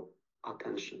for your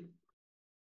attention.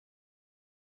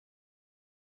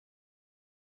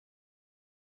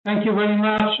 Thank you very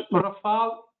much,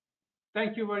 Rafal.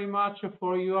 Thank you very much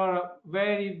for your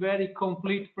very, very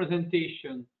complete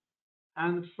presentation.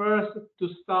 And first, to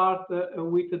start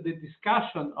with the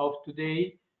discussion of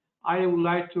today, I would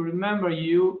like to remember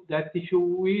you that if you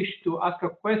wish to ask a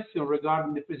question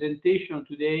regarding the presentation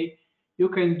today, you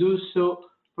can do so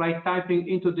by typing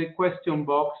into the question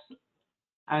box,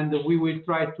 and we will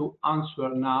try to answer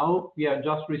now. We have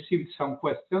just received some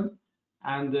questions,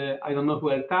 and I don't know if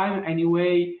we have time.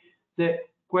 Anyway, the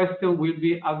question will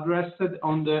be addressed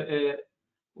on the,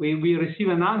 we will receive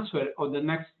an answer on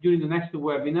during the next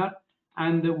webinar,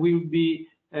 and will be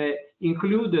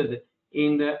included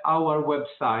in our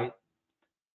website.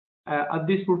 At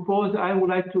this purpose, I would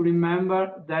like to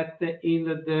remember that in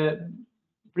the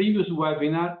previous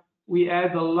webinar, we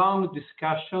had a long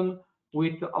discussion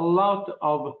with a lot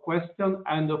of questions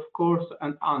and, of course,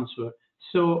 an answer.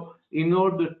 So in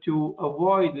order to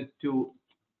avoid to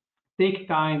take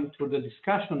time for the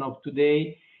discussion of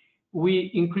today,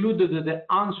 we included the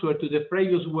answer to the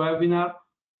previous webinar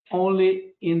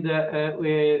only in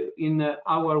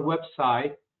our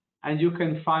website, and you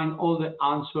can find all the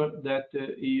answers that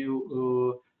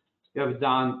you have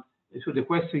done, so the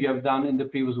question you have done in the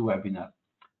previous webinar.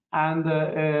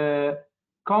 And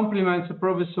compliments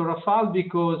Professor Rafal,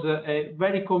 because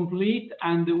very complete,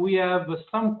 and we have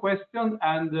some questions,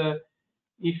 and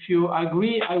if you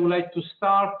agree, I would like to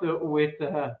start with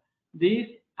this,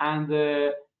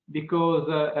 and because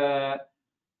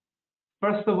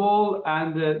first of all,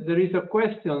 and there is a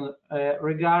question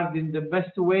regarding the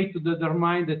best way to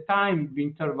determine the time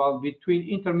interval between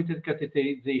intermittent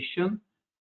catheterization,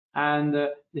 and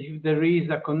if there is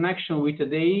a connection with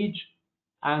the age.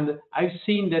 And I've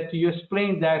seen that you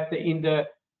explained that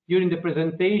during the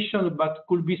presentation, but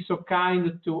could be so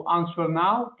kind to answer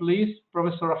now, please,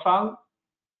 Professor Rafal.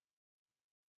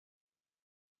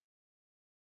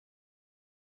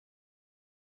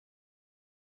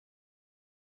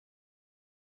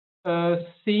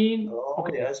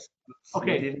 Okay. Yes.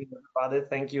 Okay. Good evening, everybody.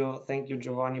 Thank you,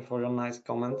 Giovanni, for your nice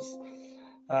comments.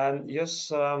 And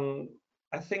yes,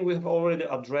 I think we have already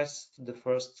addressed the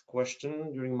first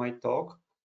question during my talk.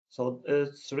 So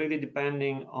it's really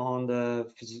depending on the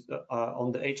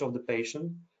age of the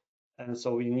patient, and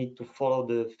so we need to follow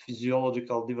the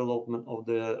physiological development of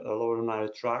the lower urinary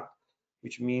tract,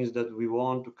 which means that we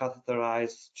want to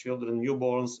catheterize children,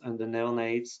 newborns, and the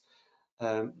neonates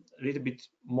a little bit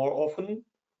more often,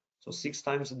 so 6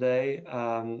 times a day.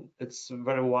 It's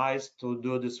very wise to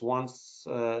do this once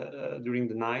during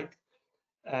the night,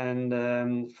 and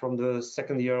from the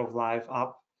 2nd year of life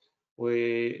up,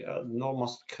 we normal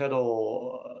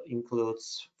schedule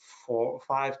includes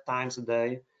 4-5 times a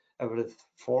day, every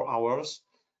 4 hours,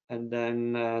 and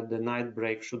then the night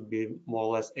break should be more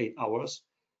or less 8 hours.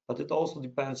 But it also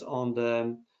depends on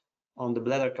the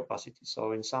bladder capacity.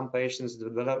 So in some patients,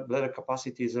 the bladder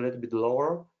capacity is a little bit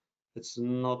lower. It's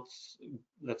not,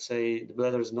 let's say, the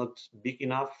bladder is not big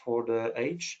enough for the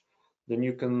age. Then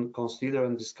you can consider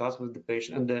and discuss with the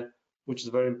patient, and which is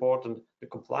very important, the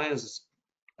compliance is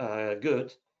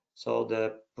good, so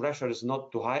the pressure is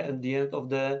not too high at the end of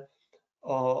the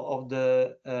of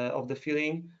the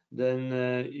feeling,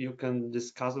 then you can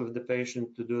discuss with the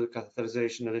patient to do the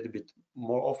catheterization a little bit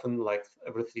more often, like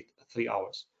every three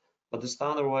hours. But the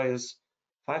standard way is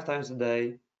 5 times a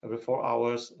day, every 4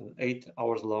 hours, and 8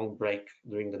 hours long break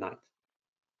during the night.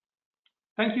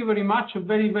 Thank you very much.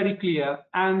 Very, very clear.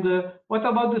 And what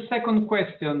about the second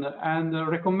question and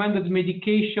recommended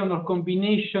medication or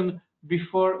combination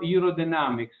before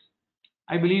urodynamics?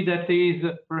 I believe that is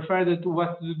referred to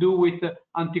what to do with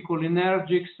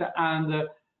anticholinergics, and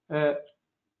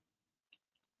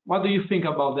what do you think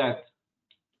about that?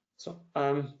 So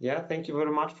yeah, thank you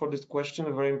very much for this question,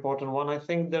 a very important one. I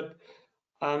think that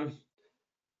I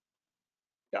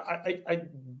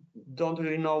don't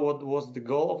really know what was the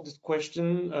goal of this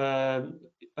question,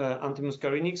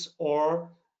 antimuscarinics or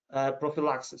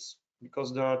prophylaxis,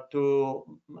 because there are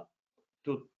two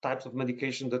types of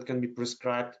medication that can be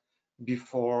prescribed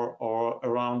before or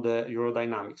around the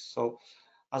urodynamics. So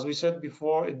as we said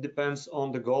before, it depends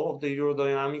on the goal of the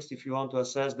urodynamics. If you want to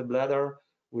assess the bladder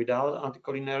without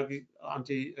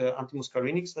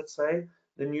antimuscarinics, let's say,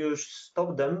 then you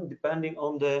stop them depending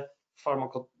on the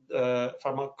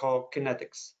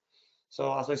pharmacokinetics.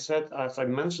 So as I said, as I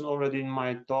mentioned already in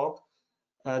my talk,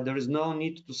 there is no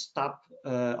need to stop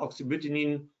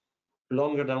oxybutynin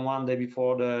longer than 1 day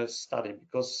before the study,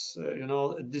 because you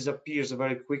know, it disappears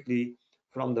very quickly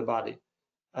from the body.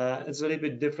 It's a little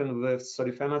bit different with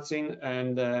sulfenazine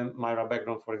and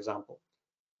mirabackground, for example.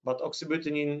 But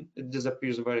oxybutynin, it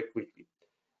disappears very quickly.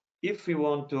 If we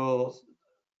want to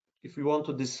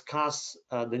discuss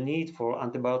the need for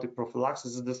antibiotic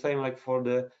prophylaxis, it's the same like for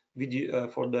the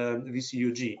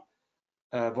VCUG,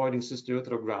 voiding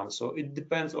cystouterogram. So it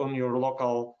depends on your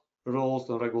local rules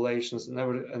and regulations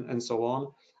and so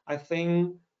on. I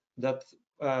think that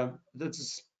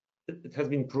it has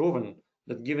been proven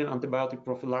that giving antibiotic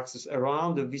prophylaxis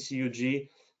around the VCUG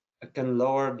can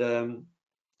lower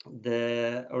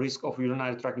the risk of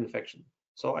urinary tract infection.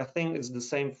 So I think it's the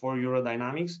same for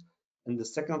urodynamics. And the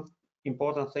second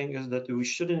important thing is that we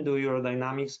shouldn't do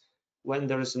urodynamics when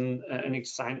there is any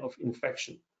sign of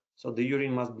infection. So the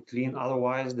urine must be clean,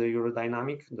 otherwise the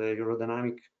urodynamic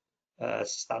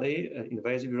study,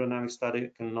 invasive urodynamic study,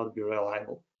 cannot be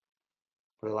reliable.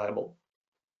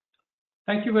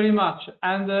 Thank you very much.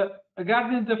 And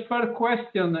regarding the third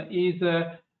question is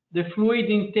the fluid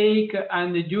intake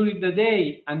and during the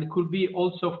day, and it could be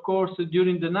also, of course,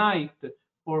 during the night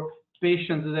for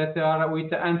patients that are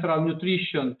with enteral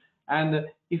nutrition, and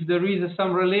if there is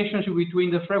some relationship between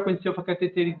the frequency of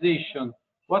catheterization.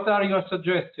 What are your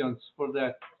suggestions for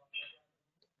that?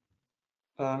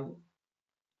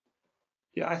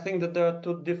 Yeah, I think that there are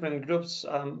two different groups.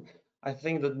 I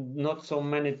think that not so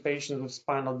many patients with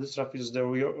spinal dysraphisms they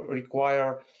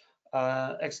require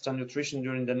extra nutrition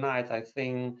during the night. I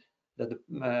think that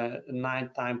the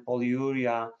nighttime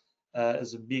polyuria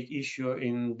is a big issue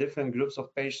in different groups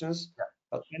of patients.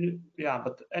 Yeah.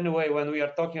 But anyway, when we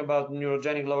are talking about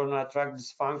neurogenic lower urinary tract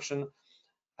dysfunction,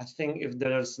 I think if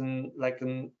there's like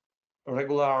a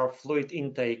regular fluid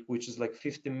intake, which is like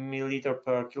 50 milliliter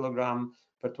per kilogram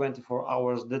per 24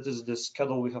 hours, that is the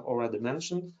schedule we have already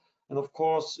mentioned. And of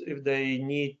course, if they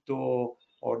need to,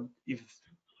 or if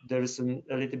there is a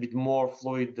little bit more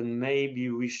fluid, then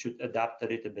maybe we should adapt a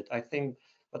little bit. I think,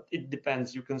 but it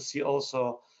depends. You can see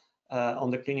also on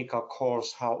the clinical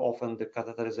course how often the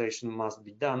catheterization must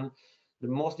be done. The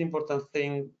most important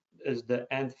thing is the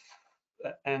end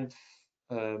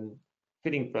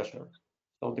filling pressure.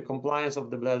 So the compliance of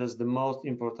the bladder is the most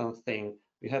important thing.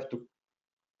 We have to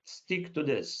stick to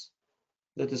this.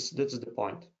 That is the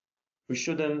point. We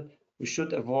should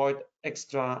avoid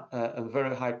extra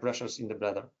very high pressures in the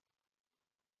bladder.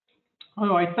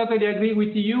 Oh, I totally agree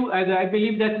with you, and I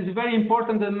believe that is very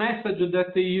important, the message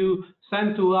that you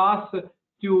sent to us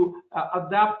to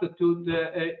adapt to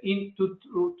the to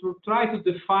try to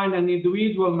define an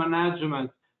individual management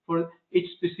for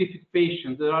each specific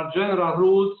patient. There are general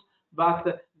rules,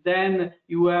 but then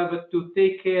you have to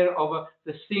take care of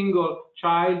the single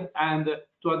child and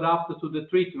to adapt to the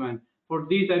treatment. For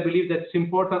this, I believe that it's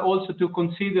important also to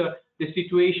consider the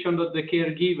situation of the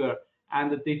caregiver, and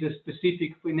that this is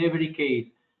specific in every case.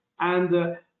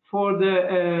 And for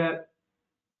the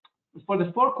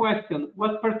fourth question,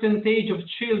 what percentage of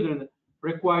children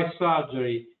require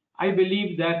surgery? I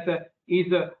believe that is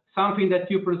something that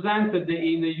you presented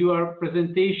in your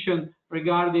presentation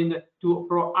regarding to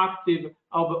proactive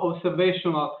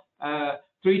observational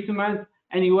treatment.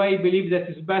 Anyway, I believe that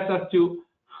it's better to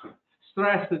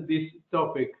stress this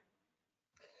topic.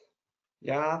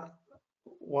 Yeah,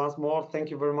 once more, thank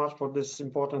you very much for this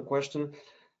important question.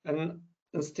 And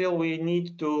and still we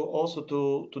need to also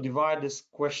to divide this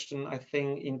question, I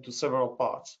think, into several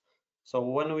parts. So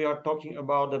when we are talking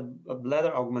about a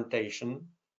bladder augmentation,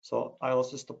 so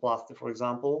ileocystoplasty, for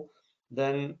example,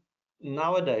 then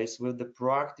nowadays with the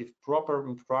proper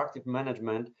proactive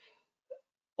management,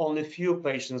 only few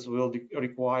patients will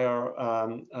require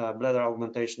bladder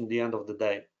augmentation at the end of the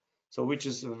day. So which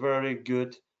is a very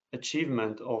good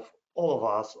achievement of all of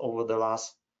us over the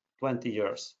last 20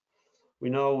 years. We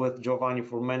know with Giovanni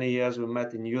for many years, we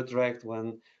met in Utrecht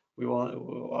when we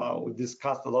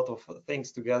discussed a lot of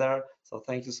things together. So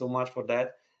thank you so much for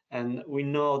that. And we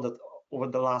know that over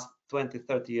the last 20,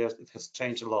 30 years, it has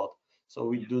changed a lot. So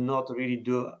we do not really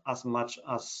do as much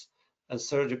as a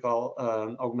surgical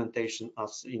augmentation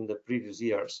as in the previous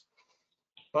years.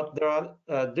 But there are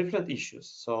different issues.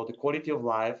 So the quality of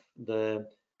life, the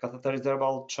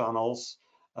catheterizable channels,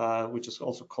 which is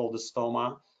also called the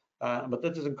stoma, but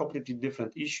that is a completely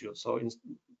different issue. So in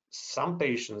some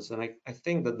patients, and I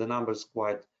think that the number is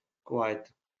quite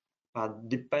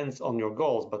depends on your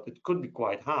goals, but it could be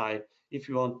quite high if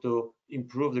you want to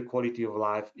improve the quality of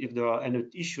life. If there are any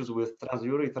issues with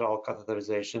transurethral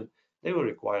catheterization, they will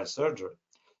require surgery.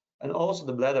 And also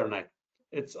the bladder neck.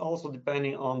 It's also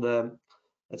depending on the,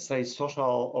 let's say,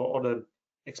 social or the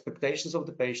expectations of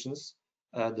the patients,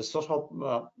 the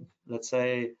social, let's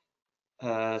say,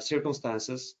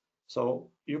 circumstances. So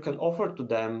you can offer to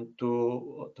them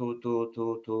to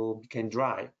become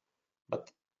dry,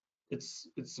 but it's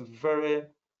very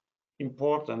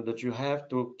important that you have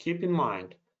to keep in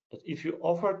mind that if you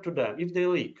offer to them, if they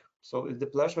leak, so if the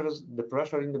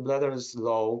pressure in the bladder is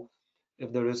low,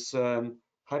 if there is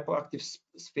hypoactive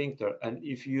sphincter, and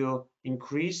if you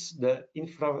increase the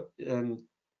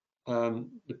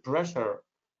pressure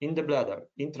in the bladder,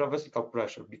 intravesical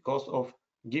pressure, because of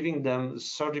giving them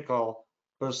surgical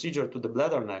procedure to the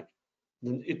bladder neck,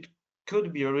 then it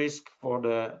could be a risk for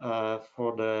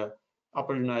the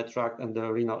upper urinary tract and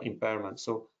the renal impairment.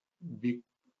 So be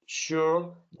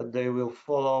sure that they will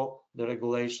follow the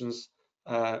regulations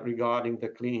regarding the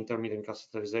clean intermittent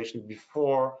catheterization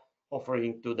before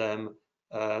offering to them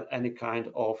any kind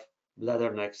of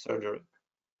bladder neck surgery.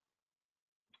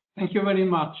 Thank you very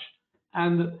much.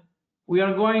 And we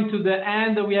are going to the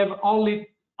end. We have only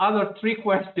other 3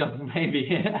 questions,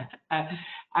 maybe.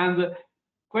 And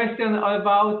question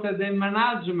about the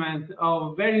management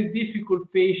of very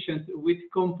difficult patients with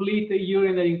complete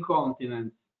urinary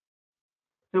incontinence.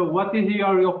 So what is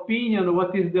your opinion?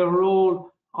 What is the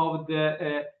role of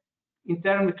the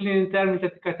clean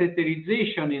intermittent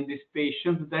catheterization in this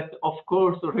patient that, of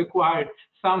course, requires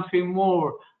something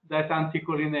more than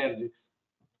anticholinergics?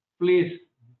 Please.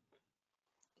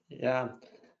 Yeah,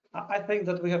 I think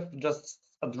that we have just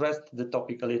addressed the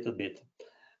topic a little bit.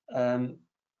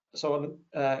 So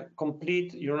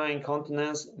complete urinary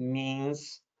incontinence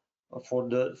means for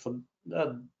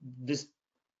these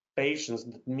patients,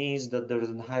 that means that there is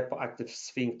a hypoactive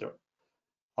sphincter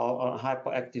or a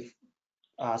hypoactive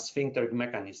sphincteric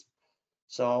mechanism.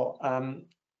 So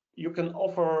you can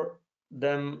offer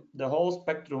them the whole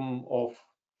spectrum of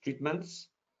treatments,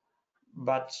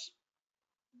 but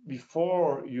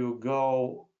before you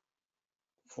go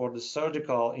for the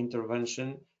surgical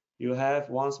intervention, you have,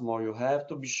 once more, you have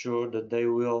to be sure that they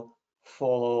will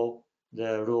follow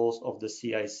the rules of the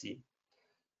CIC.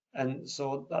 And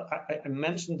so I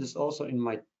mentioned this also in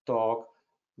my talk,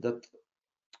 that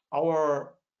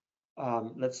our,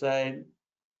 let's say,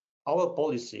 our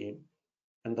policy,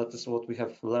 and that is what we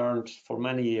have learned for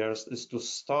many years, is to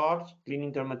start clean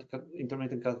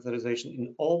intermittent catheterization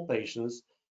in all patients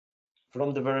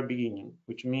from the very beginning,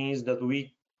 which means that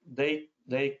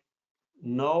they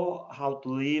know how to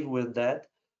live with that.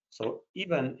 So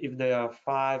even if they are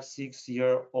 5, 6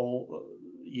 years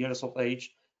of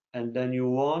age, and then you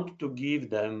want to give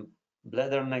them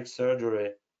bladder neck surgery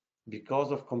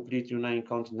because of complete urinary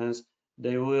incontinence,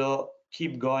 they will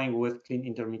keep going with clean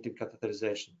intermittent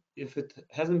catheterization. If it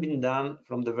hasn't been done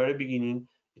from the very beginning,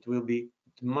 it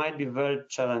might be very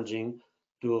challenging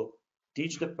to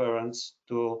teach the parents,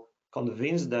 to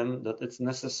convince them that it's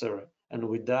necessary. And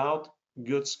without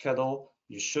good schedule,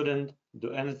 you shouldn't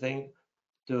do anything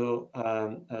to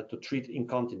treat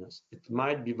incontinence. It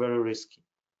might be very risky.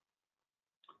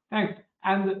 Thanks.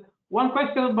 And one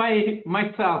question by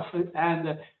myself,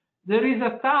 and there is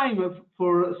a time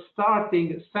for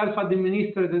starting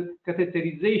self-administered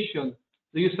catheterization.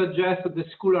 Do you suggest the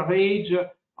school age,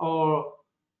 or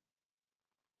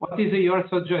what is your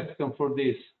suggestion for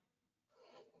this?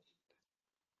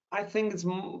 I think it's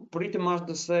pretty much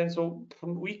the same. So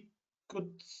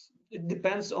it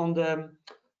depends on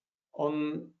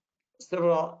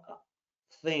several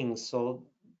things. So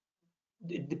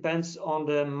it depends on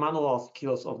the manual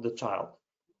skills of the child.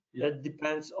 That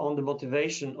depends on the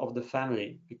motivation of the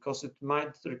family, because it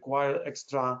might require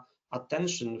extra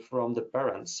attention from the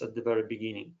parents at the very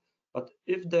beginning. But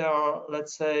if they are,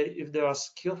 let's say, if they are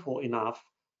skillful enough,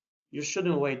 you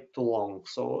shouldn't wait too long.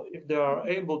 So if they are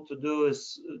able to do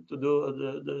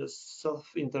the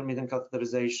self-intermittent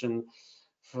catheterization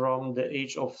from the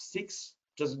age of 6,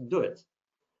 just do it.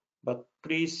 But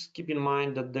please keep in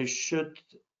mind that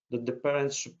the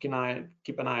parents should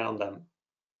keep an eye on them.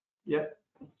 Yeah,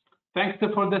 thanks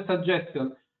for the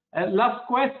suggestion. Last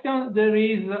question, there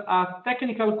is a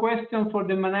technical question for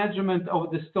the management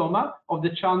of the stomach, of the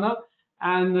channel,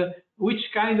 and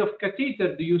which kind of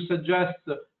catheter do you suggest,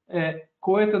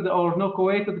 coated or no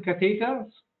coated catheters?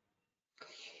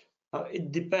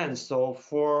 It depends. So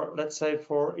for, let's say,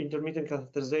 for intermittent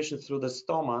catheterization through the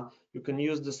stoma, you can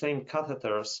use the same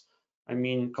catheters, I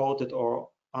mean coated or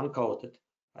uncoated.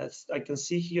 As I can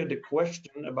see here the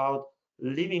question about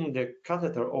leaving the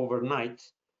catheter overnight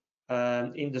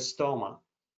in the stoma.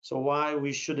 So why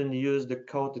we shouldn't use the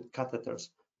coated catheters?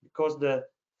 Because the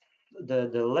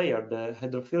layer, the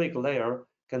hydrophilic layer,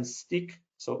 can stick,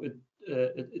 so it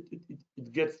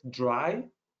gets dry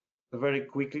very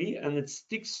quickly, and it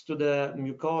sticks to the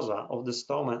mucosa of the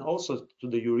stoma and also to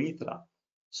the urethra.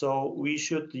 So we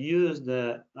should use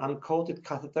the uncoated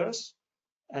catheters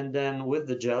and then with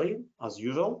the jelly as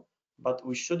usual, but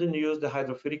we shouldn't use the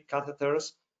hydrophilic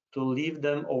catheters to leave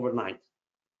them overnight.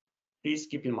 Please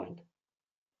keep in mind.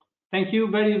 Thank you,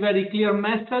 very, very clear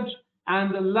message.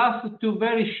 And the last two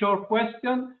very short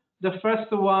questions. The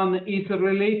first one is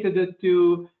related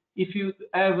to if you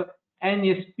have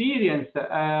any experience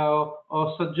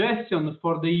or suggestion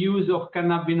for the use of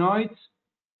cannabinoids.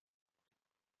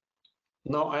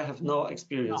 No, I have no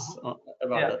experience about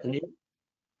that.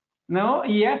 No,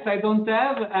 yes, I don't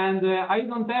have, and I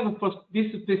don't have for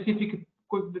this specific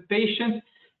patient.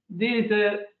 These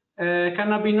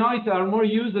cannabinoids are more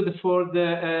used for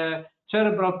the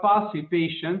cerebral palsy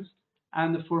patients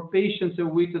and for patients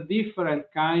with a different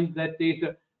kind, that is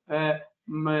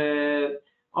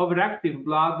overactive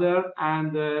bladder,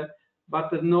 and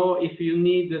but no, if you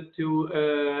need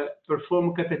to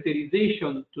perform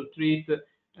catheterization to treat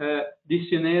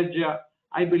dyssynergia,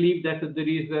 I believe that there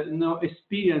is no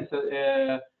experience,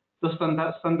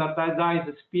 standardized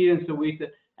experience with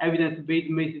evidence-based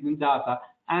medicine data.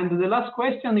 And the last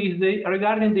question is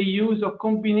regarding the use of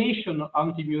combination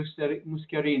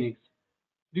antimuscarinics.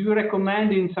 Do you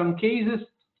recommend in some cases,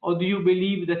 or do you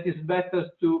believe that it's better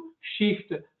to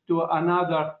shift to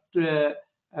another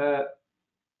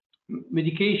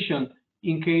medication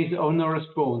in case of no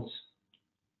response?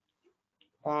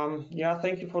 Yeah,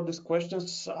 thank you for these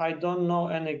questions. I don't know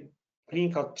any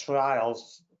clinical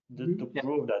trials to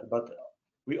prove that, but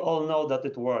we all know that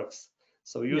it works.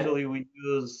 So usually we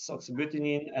use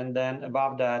oxybutynin, and then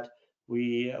above that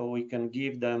we can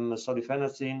give them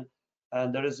sulfenazine,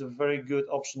 and there is a very good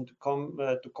option to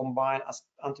combine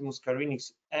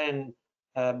antimuscarinics and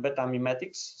beta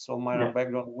mimetics, so minor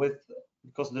background with,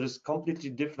 because there is completely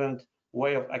different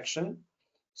way of action.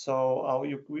 So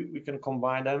we can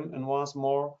combine them. And once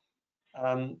more,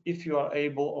 if you are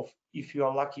if you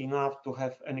are lucky enough to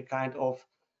have any kind of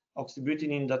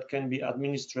oxybutynin that can be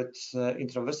administered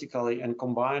intravesically and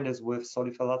combined as with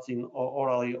sulfenazine or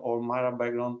orally or minor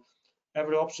background,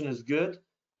 every option is good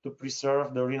to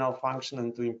preserve the renal function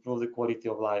and to improve the quality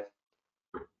of life.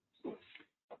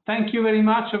 Thank you very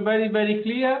much. Very, very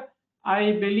clear.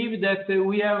 I believe that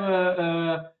we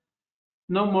have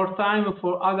no more time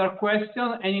for other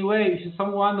questions. Anyway, if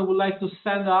someone would like to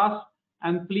send us,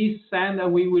 and please send,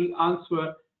 and we will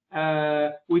answer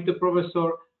with the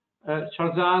Professor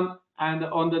Chrzan and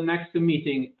on the next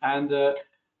meeting, and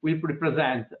we'll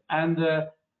present. And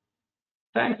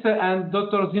thanks. And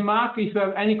Dr. Zimak, if you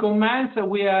have any comments,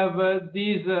 we have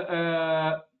these. We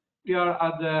are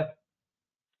at the.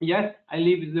 Yes, I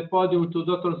leave the podium to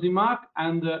Dr. Zimak,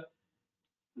 and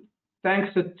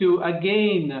thanks to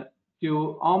again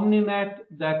to OMNI-NET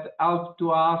that helped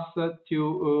to us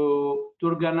to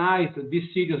organize this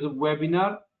series of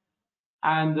webinar,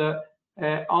 and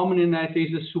OMNI-NET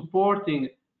is supporting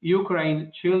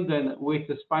Ukraine children with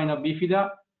spina bifida,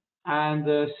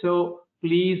 and so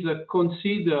please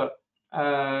consider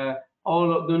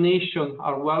all donations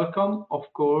are welcome. Of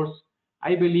course,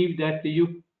 I believe that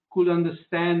you could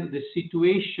understand the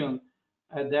situation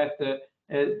that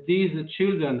these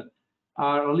children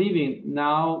are living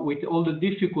now with all the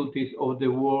difficulties of the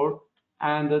war,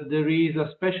 and there is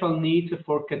a special need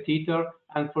for catheter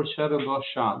and for cerebral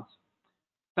shunts.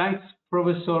 Thanks,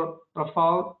 Professor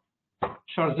Rafal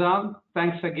Chrzan.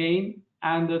 Thanks again.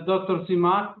 And Dr.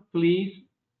 Zimak, please,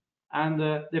 and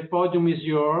the podium is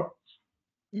yours.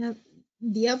 Yeah.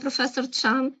 Dear Professor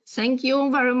Chrzan, thank you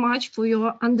very much for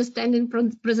your understanding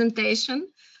presentation,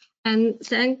 and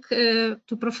thank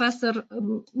to Professor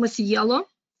Masiello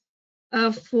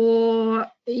for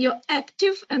your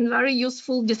active and very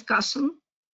useful discussion.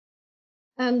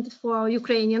 And for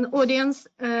Ukrainian audience,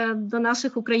 до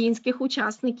наших українських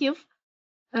учасників,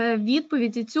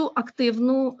 відповідь цю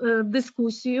активну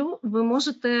дискусію ви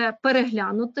можете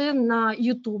переглянути на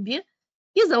Ютубі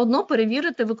і заодно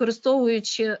перевірити,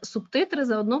 використовуючи субтитри,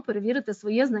 заодно перевірити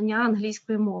своє знання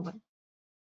англійської мови.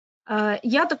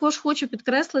 Я також хочу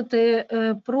підкреслити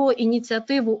про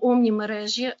ініціативу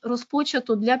OMNI-мережі,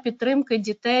 розпочату для підтримки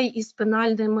дітей із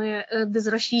спинальними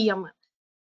дисрафіями.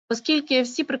 Оскільки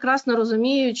всі прекрасно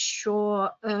розуміють, що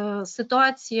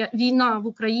війна в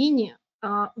Україні,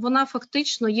 вона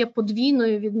фактично є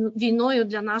подвійною війною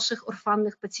для наших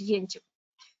орфанних пацієнтів.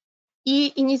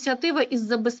 І ініціатива із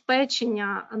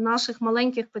забезпечення наших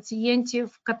маленьких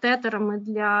пацієнтів катетерами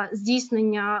для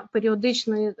здійснення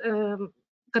періодичної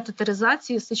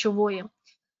катетеризації сечової –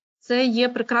 це є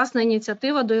прекрасна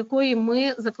ініціатива, до якої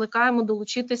ми закликаємо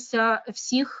долучитися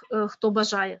всіх, хто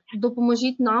бажає.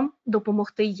 Допоможіть нам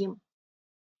допомогти їм.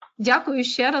 Дякую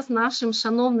ще раз нашим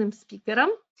шановним спікерам.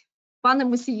 Пане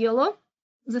Мусієло,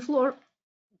 the floor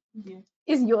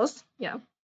is yours. Yeah.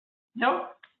 No,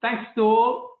 thanks to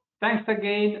all. Thanks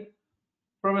again,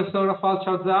 Professor Rafal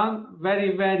Chrzan.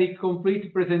 Very, very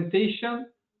complete presentation.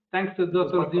 Thanks to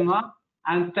Dr. Zimak,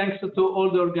 and thanks to all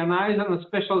the organizers, and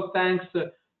special thanks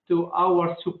to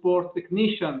our support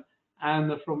technician and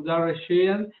from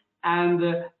Jagiellonian. And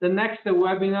the next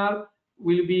webinar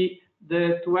will be the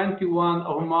 21st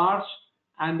of March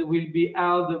and will be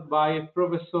held by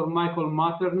Professor Michael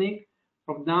Maternik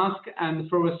from Dansk and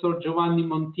Professor Giovanni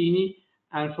Montini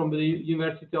and from the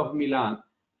University of Milan.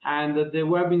 And the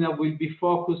webinar will be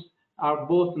focused are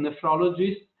both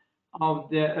nephrologists of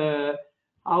the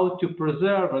how to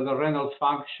preserve the renal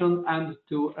function and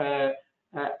to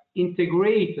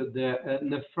integrate the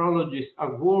nephrologist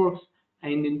works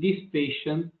and in this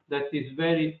patient that is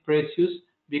very precious,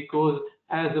 because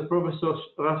as the Professor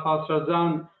Rafal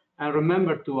Chrzan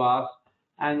remembered to us,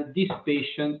 and this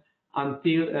patient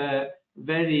until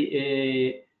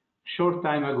very short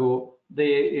time ago,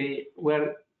 they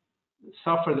were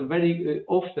suffered very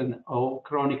often of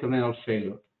chronic renal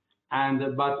failure,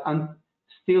 and but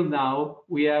still now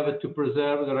we have to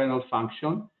preserve the renal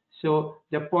function. So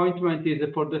the appointment is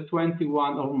for the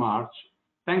 21st of March.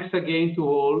 Thanks again to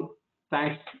all.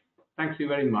 Thanks you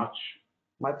very much.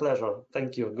 My pleasure.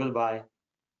 Thank you. Goodbye.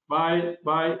 Bye.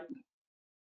 Bye.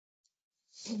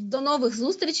 До нових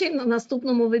зустрічей на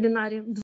наступному вебінарі.